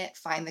fun in it,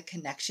 find the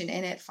connection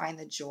in it, find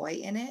the joy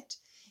in it?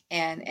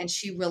 And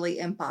she really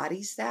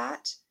embodies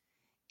that.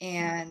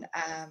 And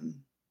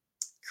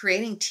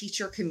creating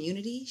teacher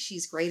community,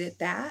 she's great at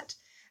that.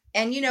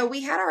 And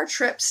we had our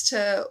trips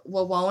to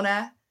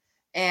Wawona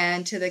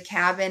and to the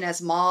cabin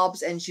as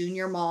mobs and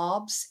junior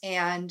mobs.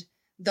 And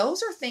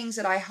those are things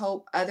that I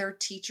hope other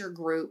teacher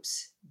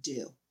groups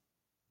do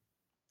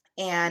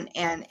and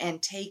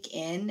take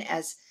in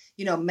as,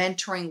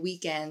 mentoring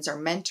weekends or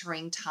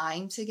mentoring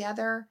time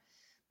together.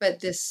 But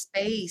this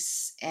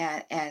space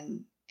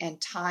and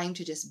time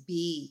to just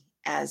be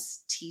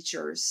as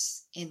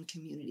teachers in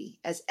community,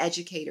 as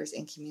educators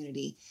in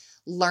community,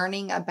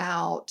 learning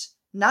about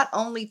not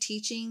only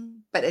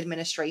teaching, but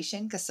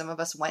administration, because some of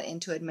us went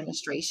into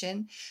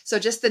administration. So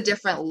just the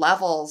different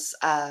levels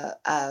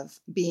of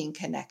being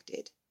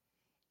connected.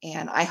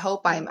 And I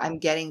hope I'm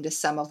getting to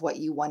some of what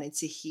you wanted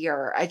to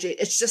hear.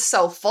 It's just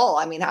so full.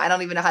 I mean, I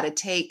don't even know how to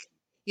take,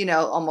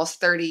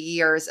 almost 30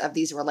 years of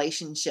these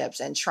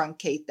relationships and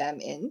truncate them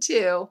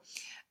into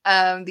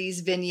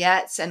these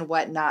vignettes and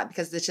whatnot,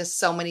 because there's just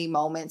so many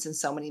moments and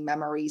so many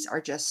memories are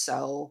just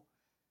so,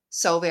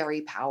 so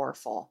very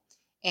powerful.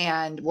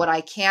 And what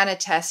I can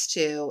attest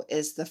to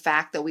is the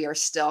fact that we are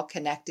still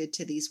connected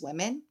to these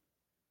women.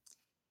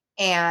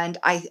 And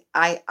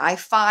I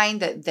find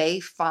that they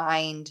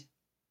find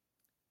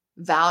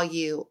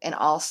value and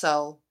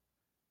also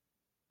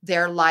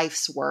their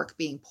life's work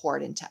being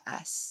poured into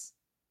us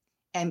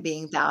and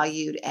being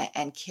valued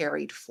and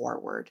carried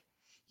forward.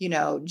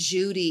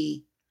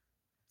 Judy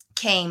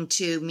came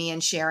to me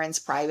and Sharon's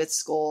private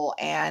school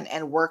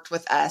and worked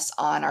with us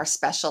on our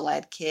special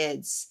ed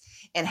kids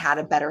and how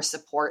to better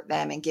support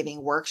them and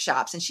giving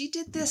workshops. And she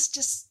did this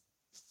just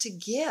to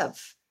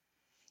give,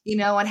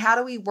 and how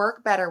do we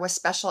work better with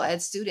special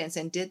ed students,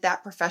 and did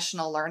that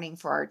professional learning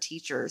for our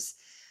teachers.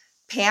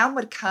 Pam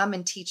would come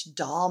and teach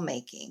doll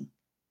making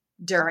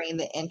during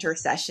the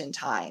intercession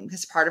time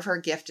because part of her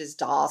gift is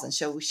dolls. And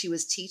so she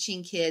was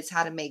teaching kids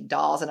how to make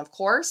dolls. And of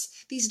course,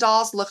 these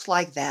dolls looked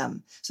like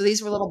them. So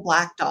these were little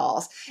black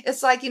dolls.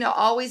 It's like,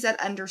 always that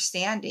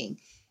understanding.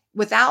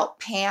 Without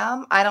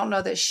Pam, I don't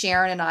know that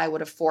Sharon and I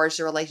would have forged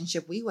the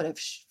relationship we would have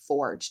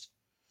forged.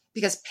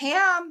 Because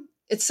Pam,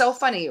 it's so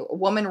funny, a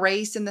woman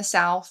raised in the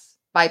South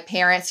by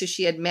parents who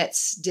she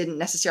admits didn't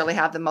necessarily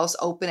have the most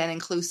open and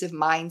inclusive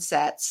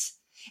mindsets.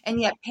 And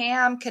yet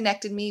Pam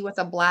connected me with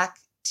a Black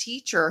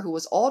teacher who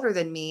was older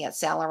than me at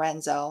San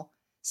Lorenzo,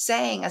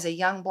 saying as a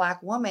young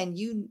Black woman,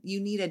 you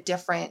need a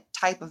different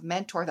type of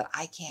mentor that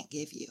I can't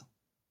give you.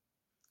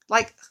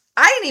 Like,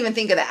 I didn't even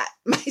think of that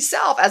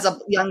myself as a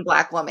young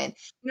Black woman.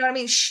 You know what I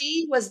mean?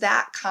 She was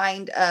that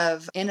kind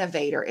of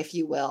innovator, if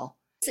you will.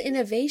 It's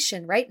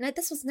innovation, right? Now,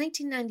 this was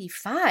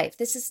 1995.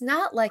 This is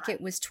not like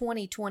it was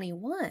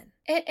 2021.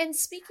 And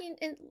speaking,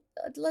 and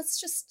let's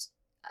just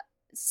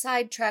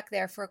sidetrack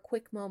there for a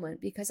quick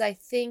moment, because I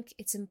think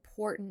it's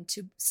important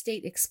to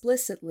state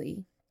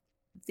explicitly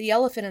the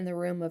elephant in the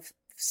room of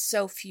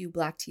so few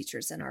Black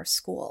teachers in our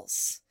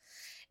schools.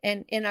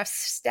 And in a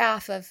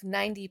staff of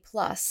 90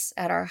 plus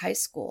at our high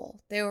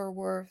school, there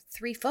were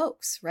 3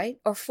 folks, right?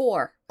 Or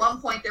 4. At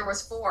one point there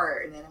was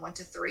 4, and then it went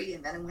to 3,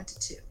 and then it went to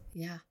 2.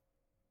 Yeah.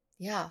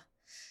 Yeah.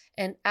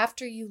 And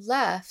after you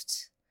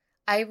left,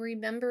 I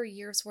remember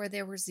years where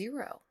there were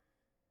 0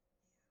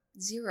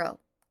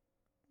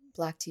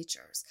 Black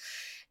teachers.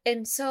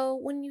 And so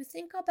when you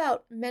think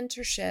about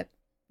mentorship,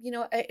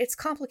 it's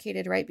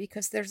complicated, right?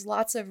 Because there's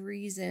lots of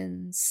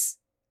reasons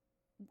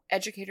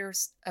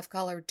educators of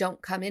color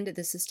don't come into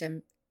the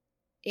system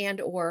and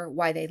or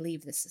why they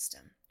leave the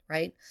system,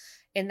 right?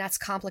 And that's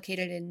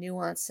complicated and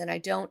nuanced. And I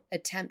don't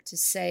attempt to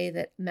say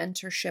that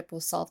mentorship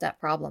will solve that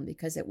problem,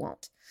 because it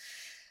won't.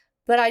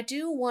 But I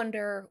do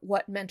wonder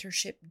what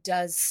mentorship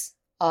does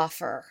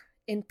offer,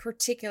 in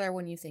particular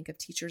when you think of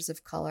teachers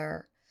of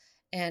color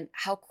and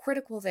how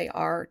critical they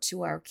are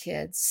to our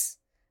kids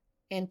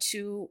and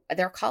to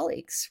their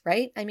colleagues,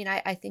 right? I mean,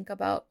 I think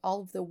about all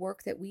of the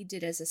work that we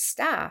did as a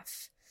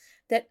staff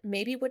that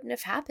maybe wouldn't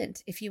have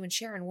happened if you and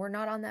Sharon were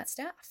not on that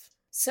staff.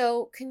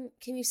 So can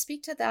you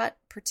speak to that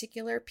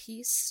particular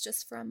piece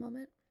just for a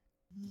moment?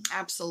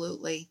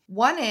 Absolutely.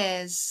 One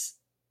is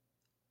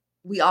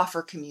we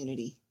offer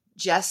community,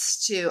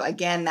 just to,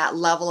 again, that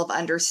level of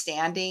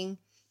understanding,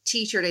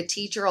 teacher to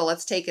teacher, or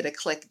let's take it a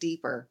click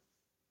deeper,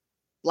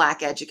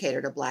 Black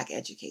educator to Black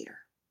educator.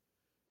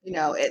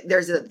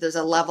 There's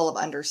a level of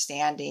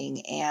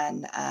understanding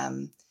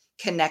and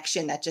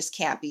connection that just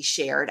can't be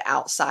shared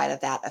outside of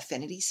that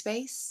affinity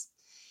space.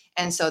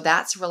 And so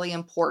that's really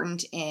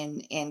important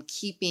in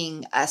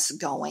keeping us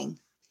going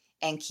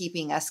and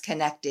keeping us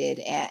connected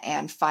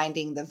and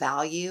finding the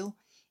value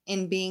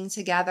in being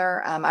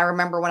together. I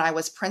remember when I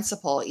was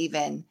principal,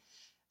 even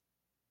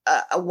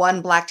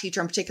one Black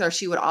teacher in particular,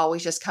 she would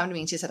always just come to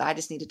me and she said, I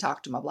just need to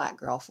talk to my Black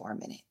girl for a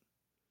minute.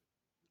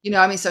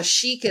 So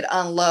she could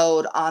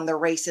unload on the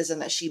racism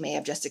that she may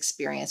have just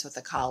experienced with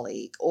a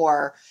colleague,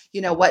 or,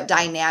 what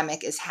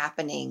dynamic is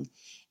happening.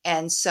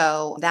 And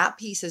so that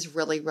piece is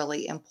really,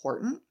 really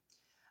important.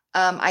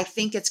 I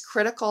think it's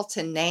critical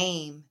to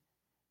name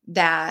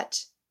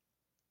that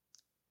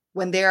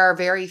when there are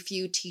very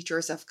few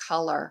teachers of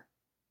color,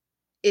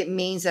 it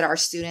means that our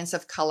students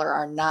of color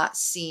are not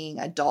seeing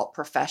adult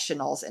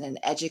professionals in an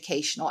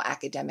educational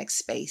academic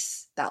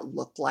space that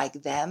look like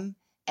them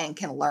and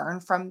can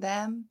learn from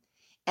them.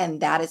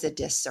 And that is a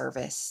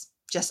disservice.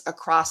 Just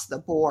across the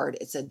board,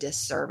 it's a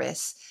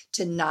disservice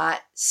to not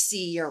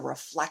see your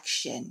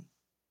reflection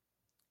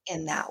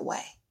in that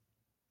way.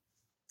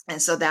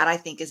 And so that, I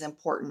think, is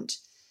important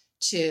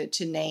to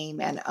name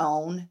and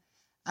own.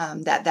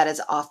 That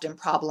is often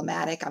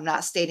problematic. I'm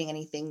not stating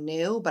anything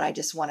new, but I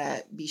just want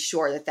to be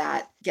sure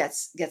that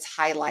gets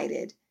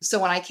highlighted. So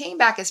when I came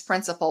back as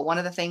principal, one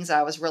of the things that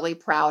I was really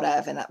proud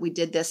of, and that we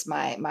did this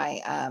I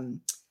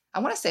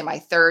want to say my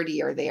third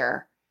year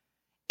there,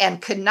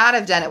 and could not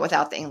have done it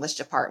without the English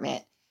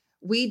department.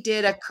 We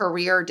did a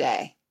career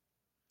day.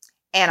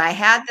 And I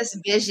had this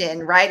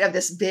vision, right, of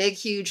this big,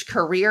 huge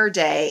career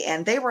day.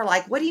 And they were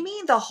like, what do you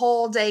mean the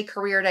whole day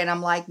career day? And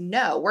I'm like,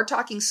 no, we're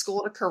talking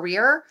school to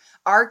career.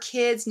 Our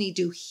kids need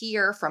to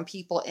hear from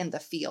people in the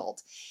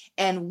field.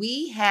 And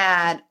we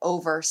had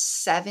over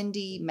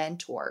 70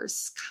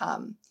 mentors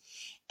come.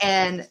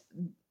 And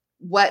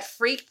what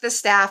freaked the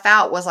staff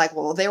out was like,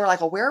 they were like,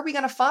 well, where are we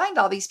going to find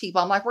all these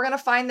people? I'm like, we're going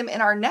to find them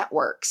in our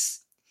networks.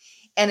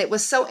 And it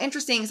was so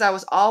interesting because I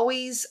was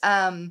always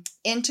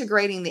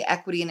integrating the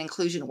equity and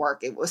inclusion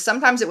work.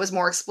 Sometimes it was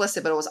more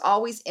explicit, but it was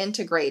always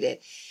integrated.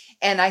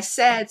 And I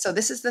said, so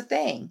this is the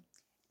thing.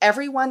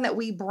 Everyone that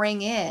we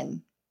bring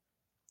in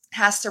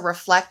has to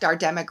reflect our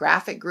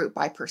demographic group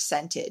by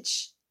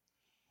percentage.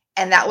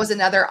 And that was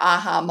another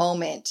aha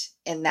moment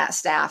in that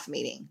staff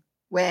meeting,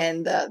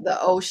 when the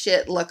oh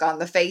shit look on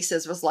the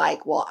faces was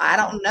like, well, I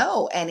don't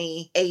know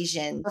any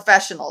Asian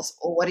professionals.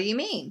 Well, what do you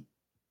mean?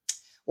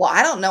 Well,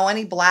 I don't know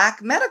any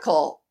Black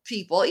medical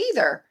people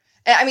either.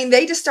 I mean,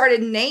 they just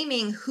started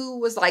naming who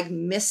was like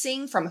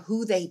missing from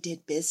who they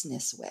did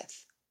business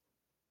with,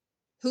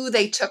 who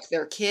they took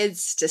their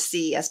kids to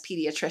see as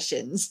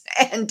pediatricians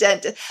and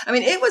dentists. I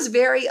mean, it was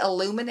very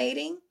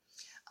illuminating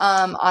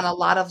on a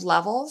lot of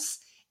levels.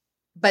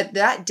 But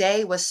that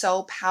day was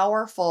so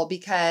powerful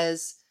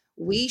because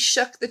we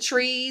shook the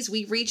trees,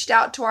 we reached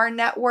out to our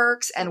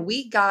networks, and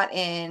we got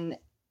in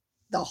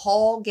the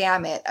whole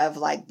gamut of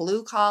like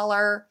blue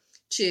collar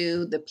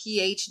to the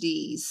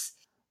PhDs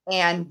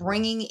and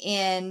bringing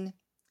in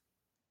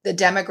the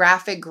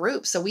demographic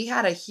group. So we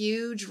had a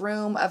huge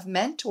room of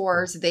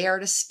mentors there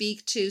to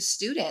speak to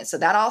students. So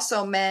that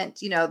also meant,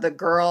 the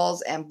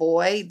girls and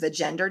boy, the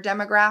gender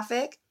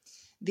demographic,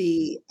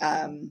 the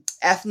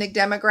ethnic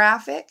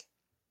demographic.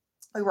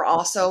 We were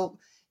also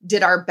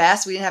did our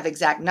best. We didn't have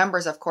exact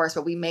numbers, of course,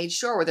 but we made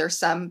sure where there's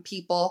some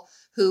people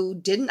who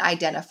didn't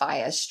identify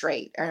as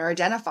straight or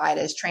identified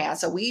as trans.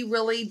 So we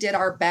really did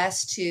our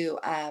best to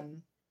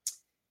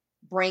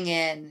bring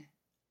in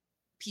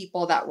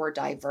people that were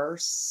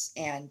diverse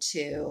and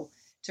to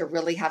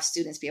really have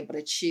students be able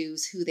to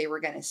choose who they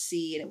were going to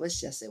see. And it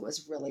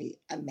was really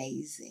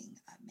amazing.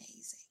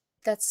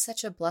 That's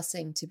such a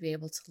blessing to be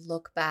able to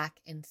look back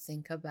and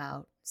think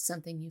about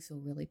something you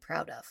feel really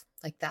proud of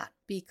like that,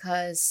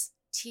 because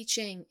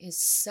teaching is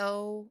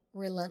so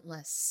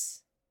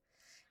relentless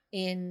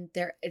in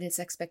its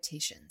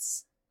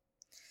expectations.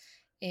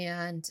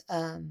 And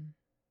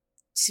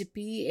to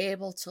be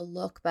able to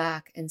look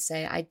back and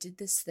say, I did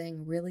this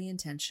thing really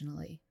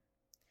intentionally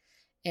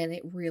and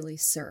it really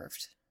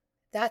served.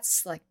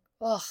 That's like,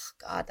 oh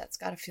God, that's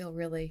got to feel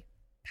really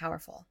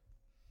powerful.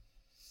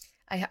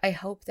 I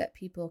hope that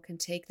people can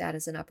take that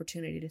as an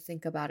opportunity to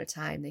think about a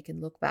time they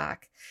can look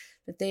back,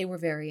 that they were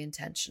very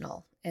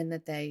intentional and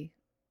that they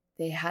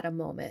had a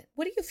moment.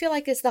 What do you feel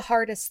like is the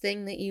hardest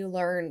thing that you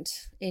learned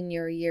in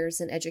your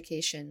years in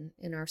education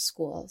in our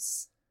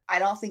schools? I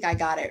don't think I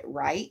got it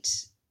right,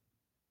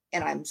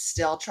 and I'm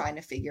still trying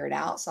to figure it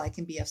out so I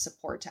can be of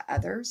support to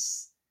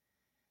others.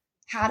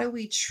 How do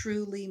we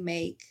truly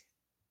make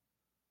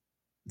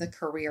the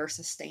career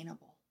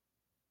sustainable?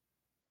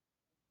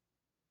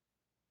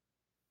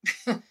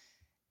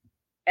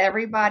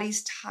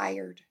 Everybody's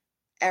tired.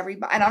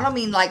 Everybody, and I don't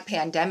mean like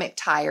pandemic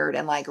tired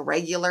and like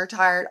regular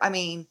tired. I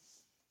mean,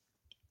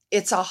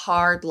 it's a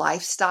hard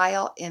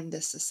lifestyle in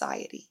this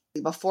society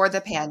before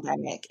the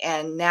pandemic.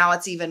 And now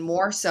it's even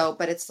more so,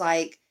 but it's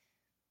like,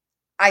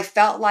 I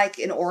felt like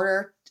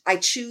I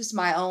choose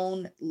my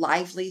own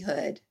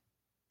livelihood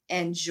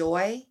and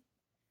joy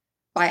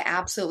by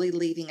absolutely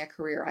leaving a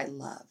career I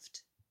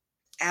loved.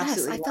 Yes,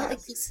 Absolutely I felt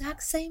loved. the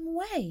exact same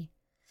way.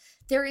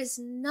 There is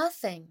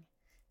nothing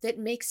that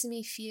makes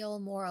me feel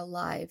more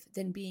alive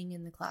than being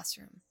in the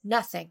classroom.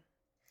 Nothing.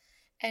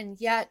 And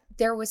yet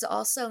there was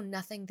also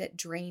nothing that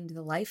drained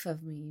the life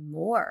of me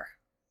more.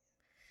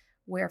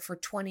 Where for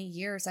 20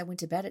 years I went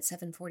to bed at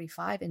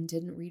 7:45 and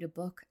didn't read a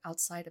book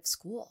outside of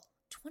school.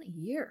 20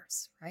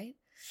 years, right?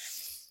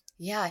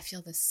 Yeah, I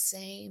feel the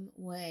same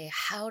way.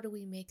 How do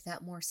we make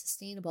that more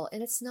sustainable?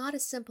 And it's not a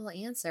simple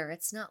answer.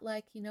 It's not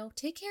like,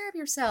 take care of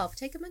yourself,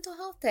 take a mental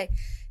health day.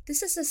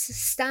 This is a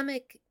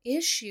systemic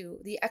issue,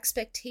 the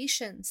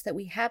expectations that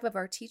we have of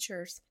our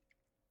teachers.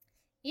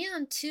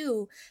 And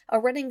two, a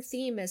running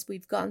theme as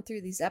we've gone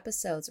through these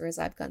episodes, or as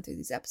I've gone through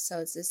these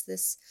episodes, is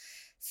this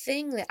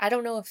thing that I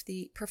don't know if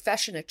the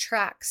profession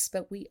attracts,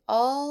 but we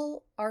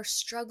all are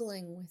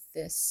struggling with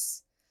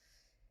this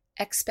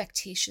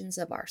expectations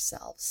of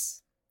ourselves.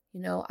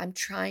 I'm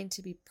trying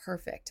to be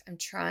perfect. I'm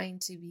trying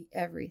to be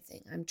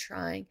everything. I'm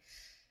trying.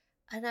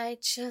 And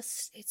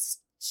it's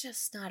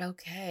just not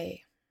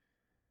okay.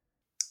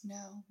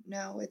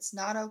 No, it's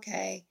not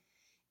okay.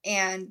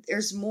 And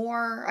there's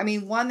more. I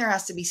mean, one, there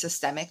has to be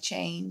systemic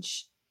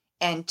change.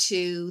 And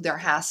two, there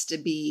has to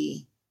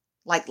be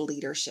like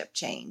leadership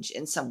change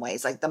in some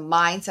ways, like the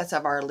mindsets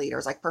of our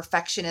leaders. Like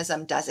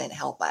perfectionism doesn't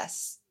help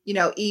us.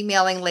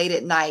 Emailing late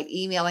at night,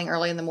 emailing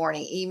early in the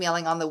morning,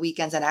 emailing on the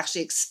weekends, and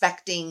actually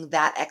expecting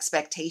that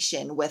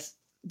expectation with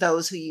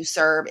those who you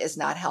serve is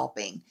not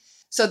helping.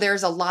 So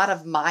there's a lot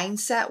of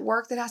mindset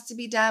work that has to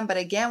be done. But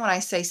again, when I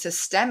say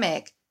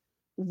systemic,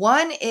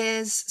 one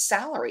is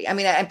salary. I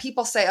mean, and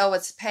people say, oh,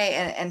 it's pay.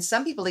 And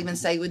some people even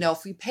say,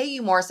 if we pay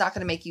you more, it's not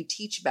going to make you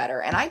teach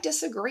better. And I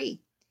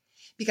disagree,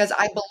 because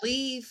I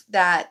believe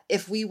that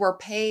if we were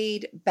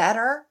paid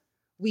better,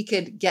 we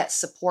could get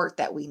support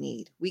that we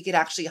need. We could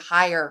actually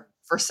hire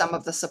for some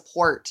of the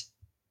support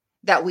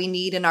that we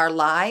need in our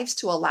lives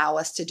to allow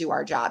us to do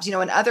our jobs.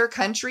 In other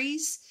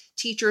countries,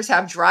 teachers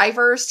have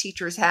drivers,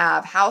 teachers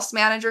have house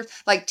managers,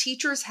 like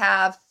teachers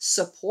have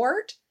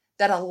support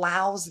that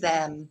allows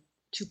them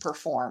to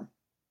perform,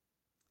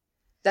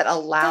 that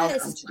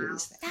allows them to do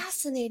these things.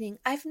 Fascinating.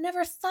 I've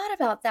never thought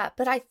about that,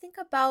 but I think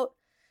about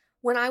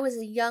when I was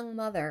a young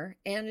mother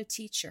and a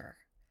teacher,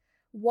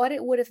 what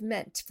it would have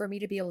meant for me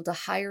to be able to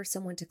hire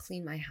someone to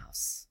clean my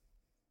house.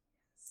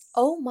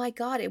 Oh my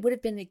God, it would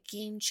have been a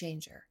game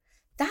changer.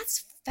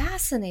 That's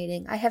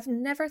fascinating. I have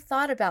never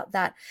thought about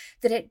that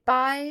it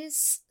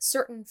buys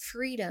certain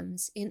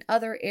freedoms in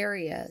other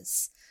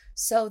areas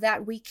so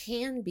that we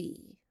can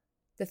be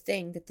the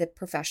thing that the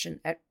profession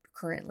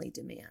currently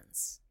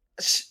demands.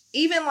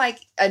 Even like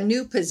a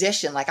new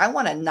position, like I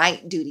want a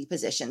night duty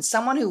position,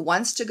 someone who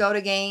wants to go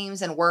to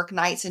games and work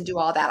nights and do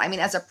all that. I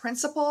mean, as a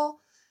principal,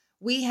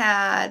 we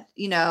had,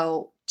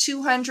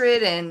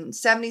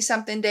 270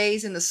 something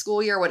days in the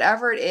school year,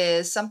 whatever it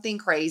is, something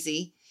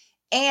crazy.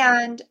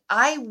 And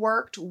I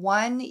worked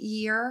 1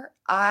 year,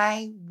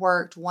 I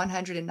worked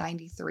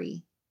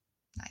 193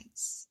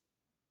 nights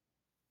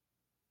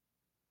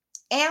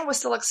and was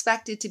still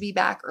expected to be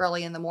back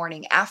early in the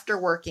morning after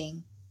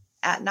working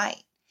at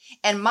night.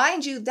 And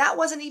mind you, that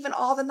wasn't even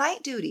all the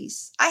night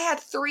duties. I had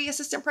 3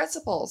 assistant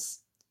principals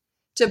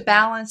to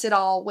balance it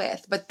all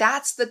with. But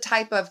that's the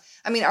type of,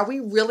 are we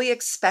really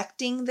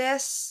expecting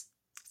this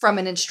from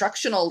an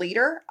instructional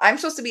leader? I'm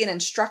supposed to be an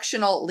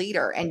instructional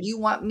leader, and you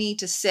want me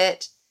to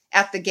sit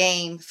at the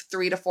game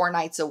 3 to 4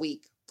 nights a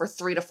week for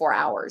 3 to 4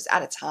 hours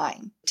at a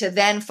time to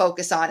then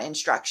focus on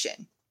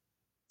instruction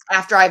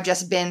after I've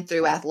just been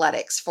through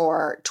athletics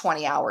for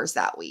 20 hours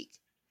that week.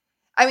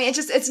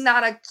 It's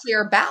not a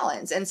clear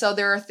balance. And so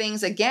there are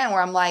things, again,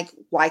 where I'm like,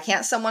 why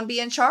can't someone be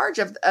in charge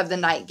of the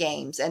night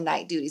games and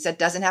night duties? That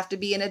doesn't have to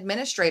be an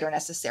administrator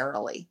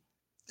necessarily.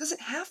 It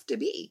doesn't have to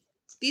be.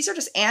 These are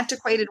just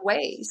antiquated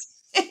ways.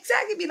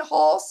 Exactly. Be a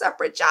whole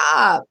separate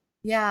job.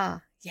 Yeah.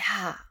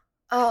 Yeah.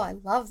 Oh, I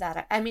love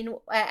that.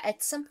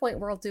 At some point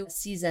we'll do a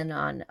season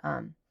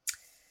on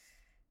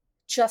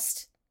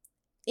just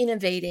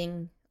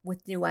innovating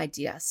with new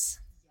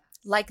ideas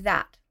like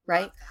that,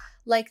 right?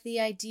 Like the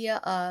idea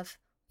of,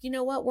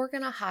 we're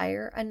going to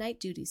hire a night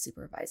duty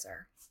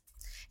supervisor,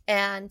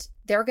 and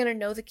they're going to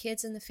know the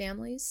kids and the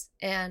families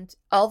and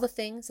all the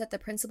things that the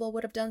principal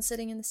would have done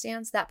sitting in the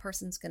stands. That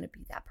person's going to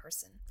be that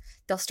person.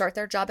 They'll start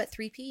their job at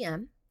 3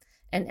 p.m.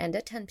 and end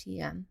at 10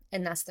 p.m.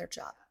 and that's their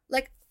job.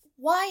 Like,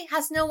 why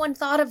has no one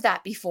thought of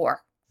that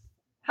before?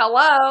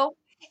 Hello.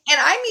 And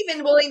I'm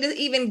even willing to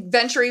even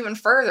venture even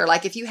further.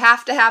 Like, if you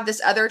have to have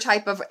this other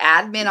type of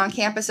admin on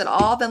campus at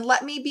all, then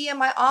let me be in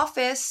my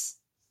office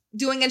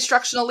doing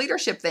instructional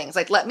leadership things.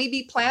 Like, let me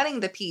be planning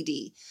the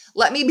PD.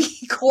 Let me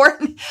be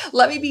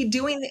let me be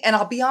doing, and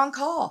I'll be on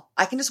call.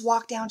 I can just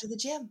walk down to the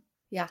gym.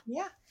 Yeah.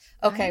 Yeah.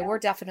 Okay, we're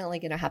definitely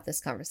going to have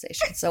this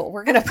conversation. So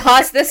we're going to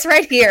pause this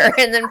right here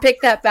and then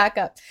pick that back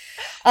up.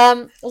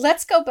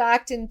 Let's go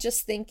back and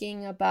just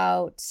thinking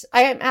about,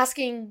 I am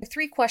asking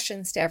 3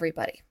 questions to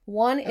everybody.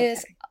 One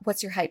is,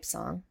 what's your hype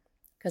song?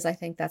 Because I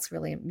think that's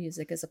really,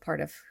 music is a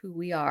part of who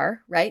we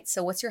are, right?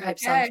 So what's your hype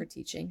song for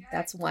teaching?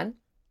 That's one.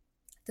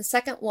 The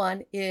second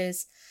one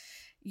is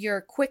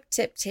your quick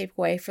tip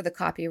takeaway for the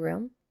copy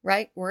room,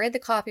 right? We're in the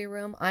copy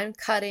room. I'm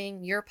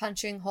cutting, you're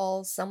punching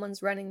holes,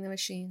 someone's running the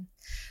machine.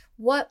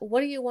 What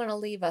do you want to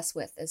leave us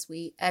with as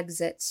we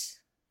exit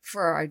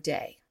for our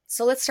day?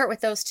 So let's start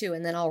with those two,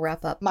 and then I'll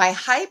wrap up. My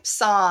hype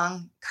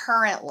song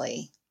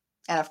currently,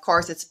 and of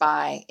course it's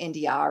by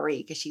India Ari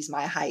because she's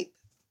my hype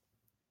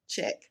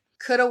chick.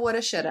 Coulda,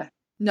 woulda, shoulda.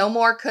 No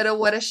more coulda,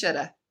 woulda,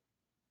 shoulda.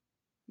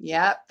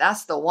 Yep,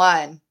 that's the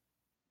one.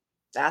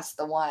 That's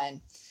the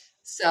one.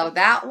 So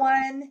that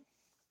one,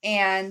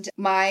 and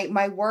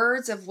my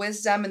words of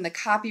wisdom in the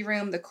copy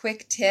room, the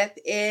quick tip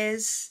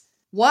is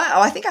one. Oh,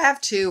 I think I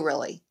have two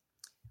really.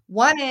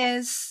 One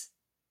is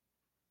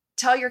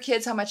tell your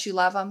kids how much you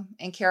love them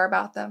and care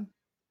about them.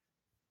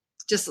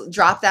 Just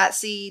drop that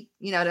seed.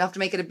 You don't have to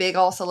make it a big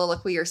old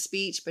soliloquy or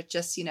speech, but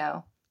just,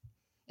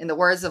 in the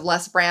words of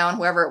Les Brown,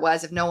 whoever it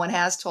was, if no one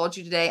has told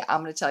you today,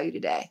 I'm going to tell you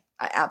today.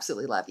 I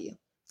absolutely love you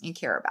and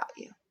care about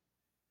you.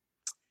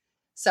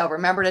 So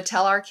remember to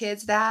tell our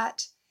kids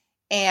that.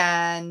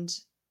 And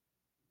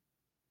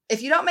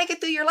if you don't make it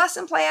through your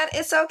lesson plan,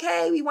 it's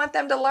okay. We want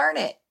them to learn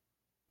it.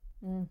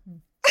 Mm-hmm.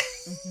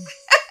 Mm-hmm.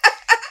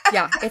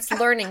 Yeah, it's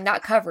learning,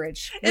 not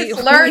coverage.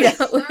 It's learning.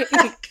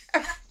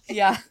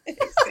 Yeah,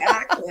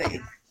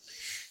 exactly.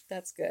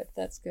 That's good.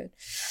 That's good.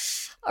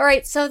 All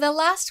right. So the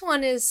last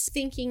one is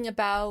thinking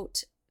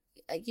about,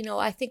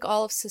 I think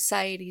all of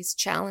society's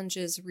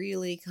challenges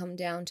really come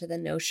down to the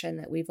notion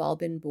that we've all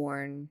been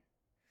born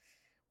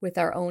with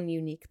our own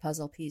unique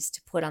puzzle piece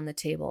to put on the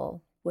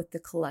table with the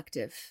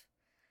collective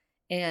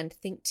and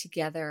think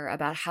together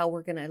about how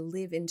we're going to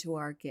live into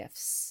our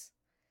gifts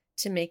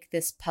to make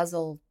this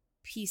puzzle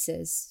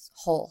pieces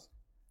whole,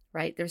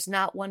 right? There's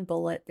not one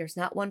bullet. There's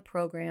not one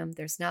program.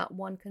 There's not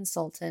one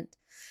consultant.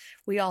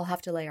 We all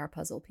have to lay our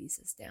puzzle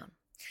pieces down.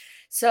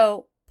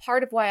 So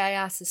part of why I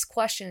ask this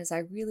question is I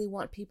really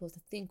want people to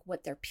think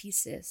what their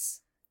piece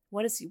is.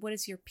 What is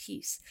your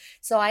piece?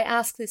 So I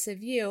ask this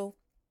of you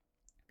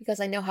because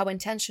I know how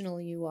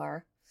intentional you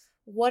are.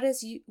 What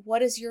is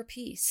your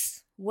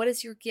piece? What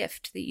is your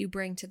gift that you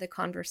bring to the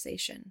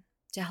conversation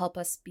to help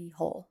us be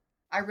whole?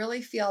 I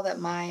really feel that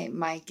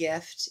my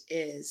gift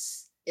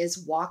is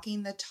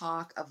walking the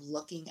talk of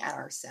looking at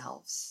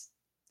ourselves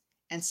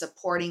and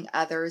supporting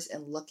others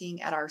and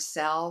looking at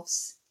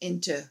ourselves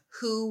into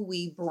who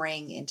we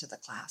bring into the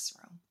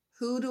classroom.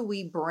 Who do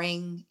we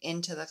bring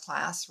into the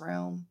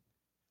classroom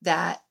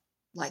that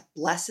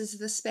blesses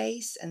the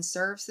space and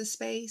serves the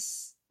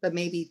space, but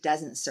maybe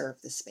doesn't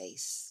serve the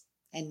space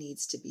and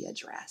needs to be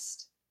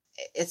addressed?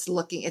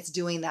 It's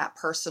doing that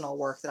personal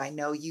work that I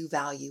know you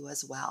value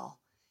as well.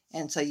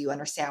 And so you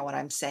understand what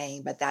I'm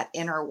saying, but that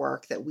inner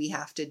work that we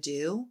have to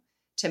do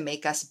to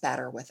make us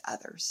better with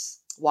others,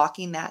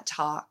 walking that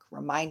talk,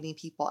 reminding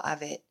people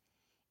of it.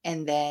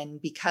 And then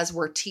because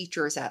we're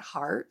teachers at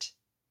heart,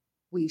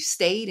 we've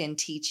stayed in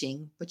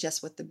teaching, but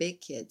just with the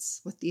big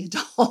kids, with the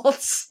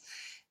adults,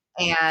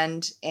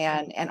 and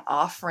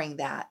offering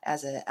that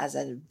as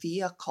a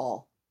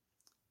vehicle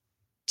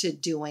to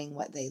doing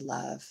what they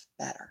love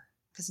better.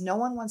 Because no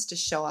one wants to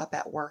show up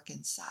at work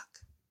and suck.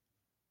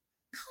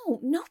 No,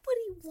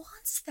 nobody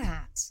wants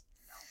that.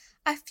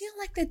 I feel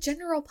like the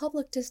general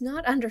public does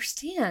not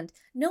understand.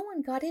 No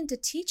one got into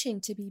teaching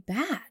to be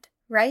bad,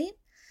 right?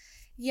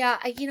 Yeah,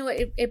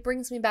 it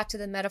brings me back to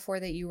the metaphor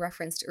that you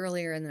referenced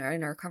earlier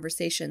in our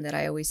conversation that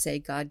I always say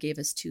God gave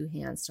us two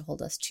hands to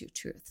hold us two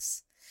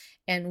truths.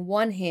 And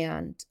one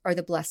hand are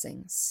the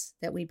blessings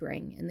that we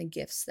bring and the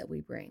gifts that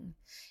we bring.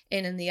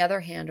 And in the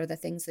other hand are the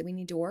things that we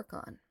need to work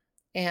on.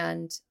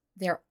 And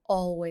they're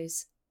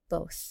always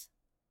both.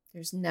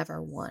 There's never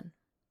one.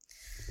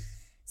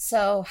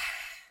 So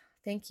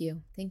thank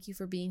you. Thank you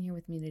for being here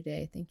with me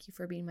today. Thank you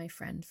for being my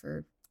friend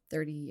for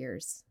 30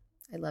 years.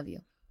 I love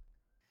you.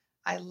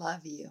 I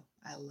love you.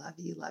 I love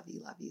you, love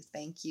you, love you.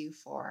 Thank you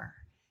for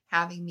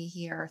having me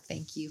here.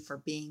 Thank you for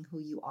being who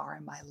you are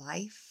in my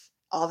life.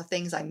 All the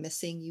things I'm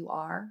missing, you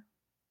are.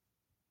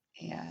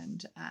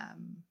 And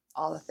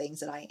all the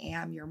things that I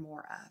am, you're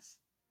more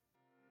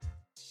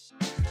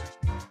of.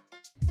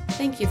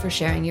 Thank you for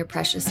sharing your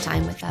precious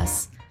time with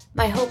us.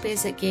 My hope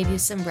is it gave you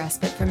some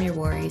respite from your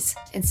worries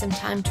and some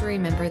time to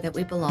remember that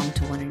we belong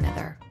to one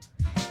another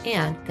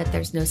and that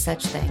there's no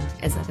such thing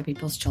as other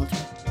people's children.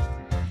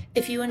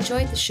 If you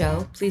enjoyed the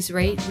show, please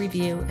rate,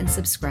 review, and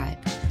subscribe.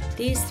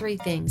 These three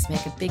things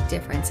make a big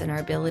difference in our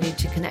ability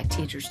to connect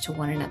teachers to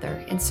one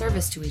another in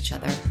service to each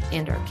other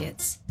and our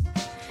kids.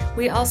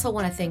 We also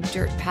want to thank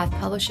Dirt Path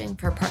Publishing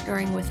for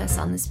partnering with us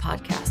on this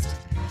podcast.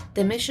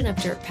 The mission of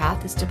Dirt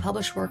Path is to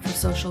publish work for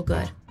social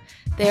good.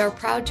 They are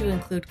proud to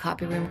include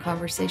Copy Room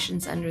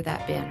Conversations under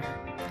that banner.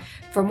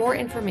 For more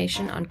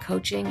information on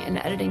coaching and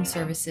editing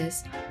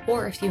services,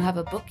 or if you have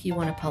a book you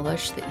want to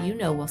publish that you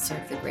know will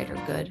serve the greater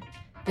good,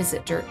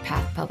 visit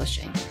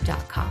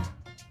dirtpathpublishing.com.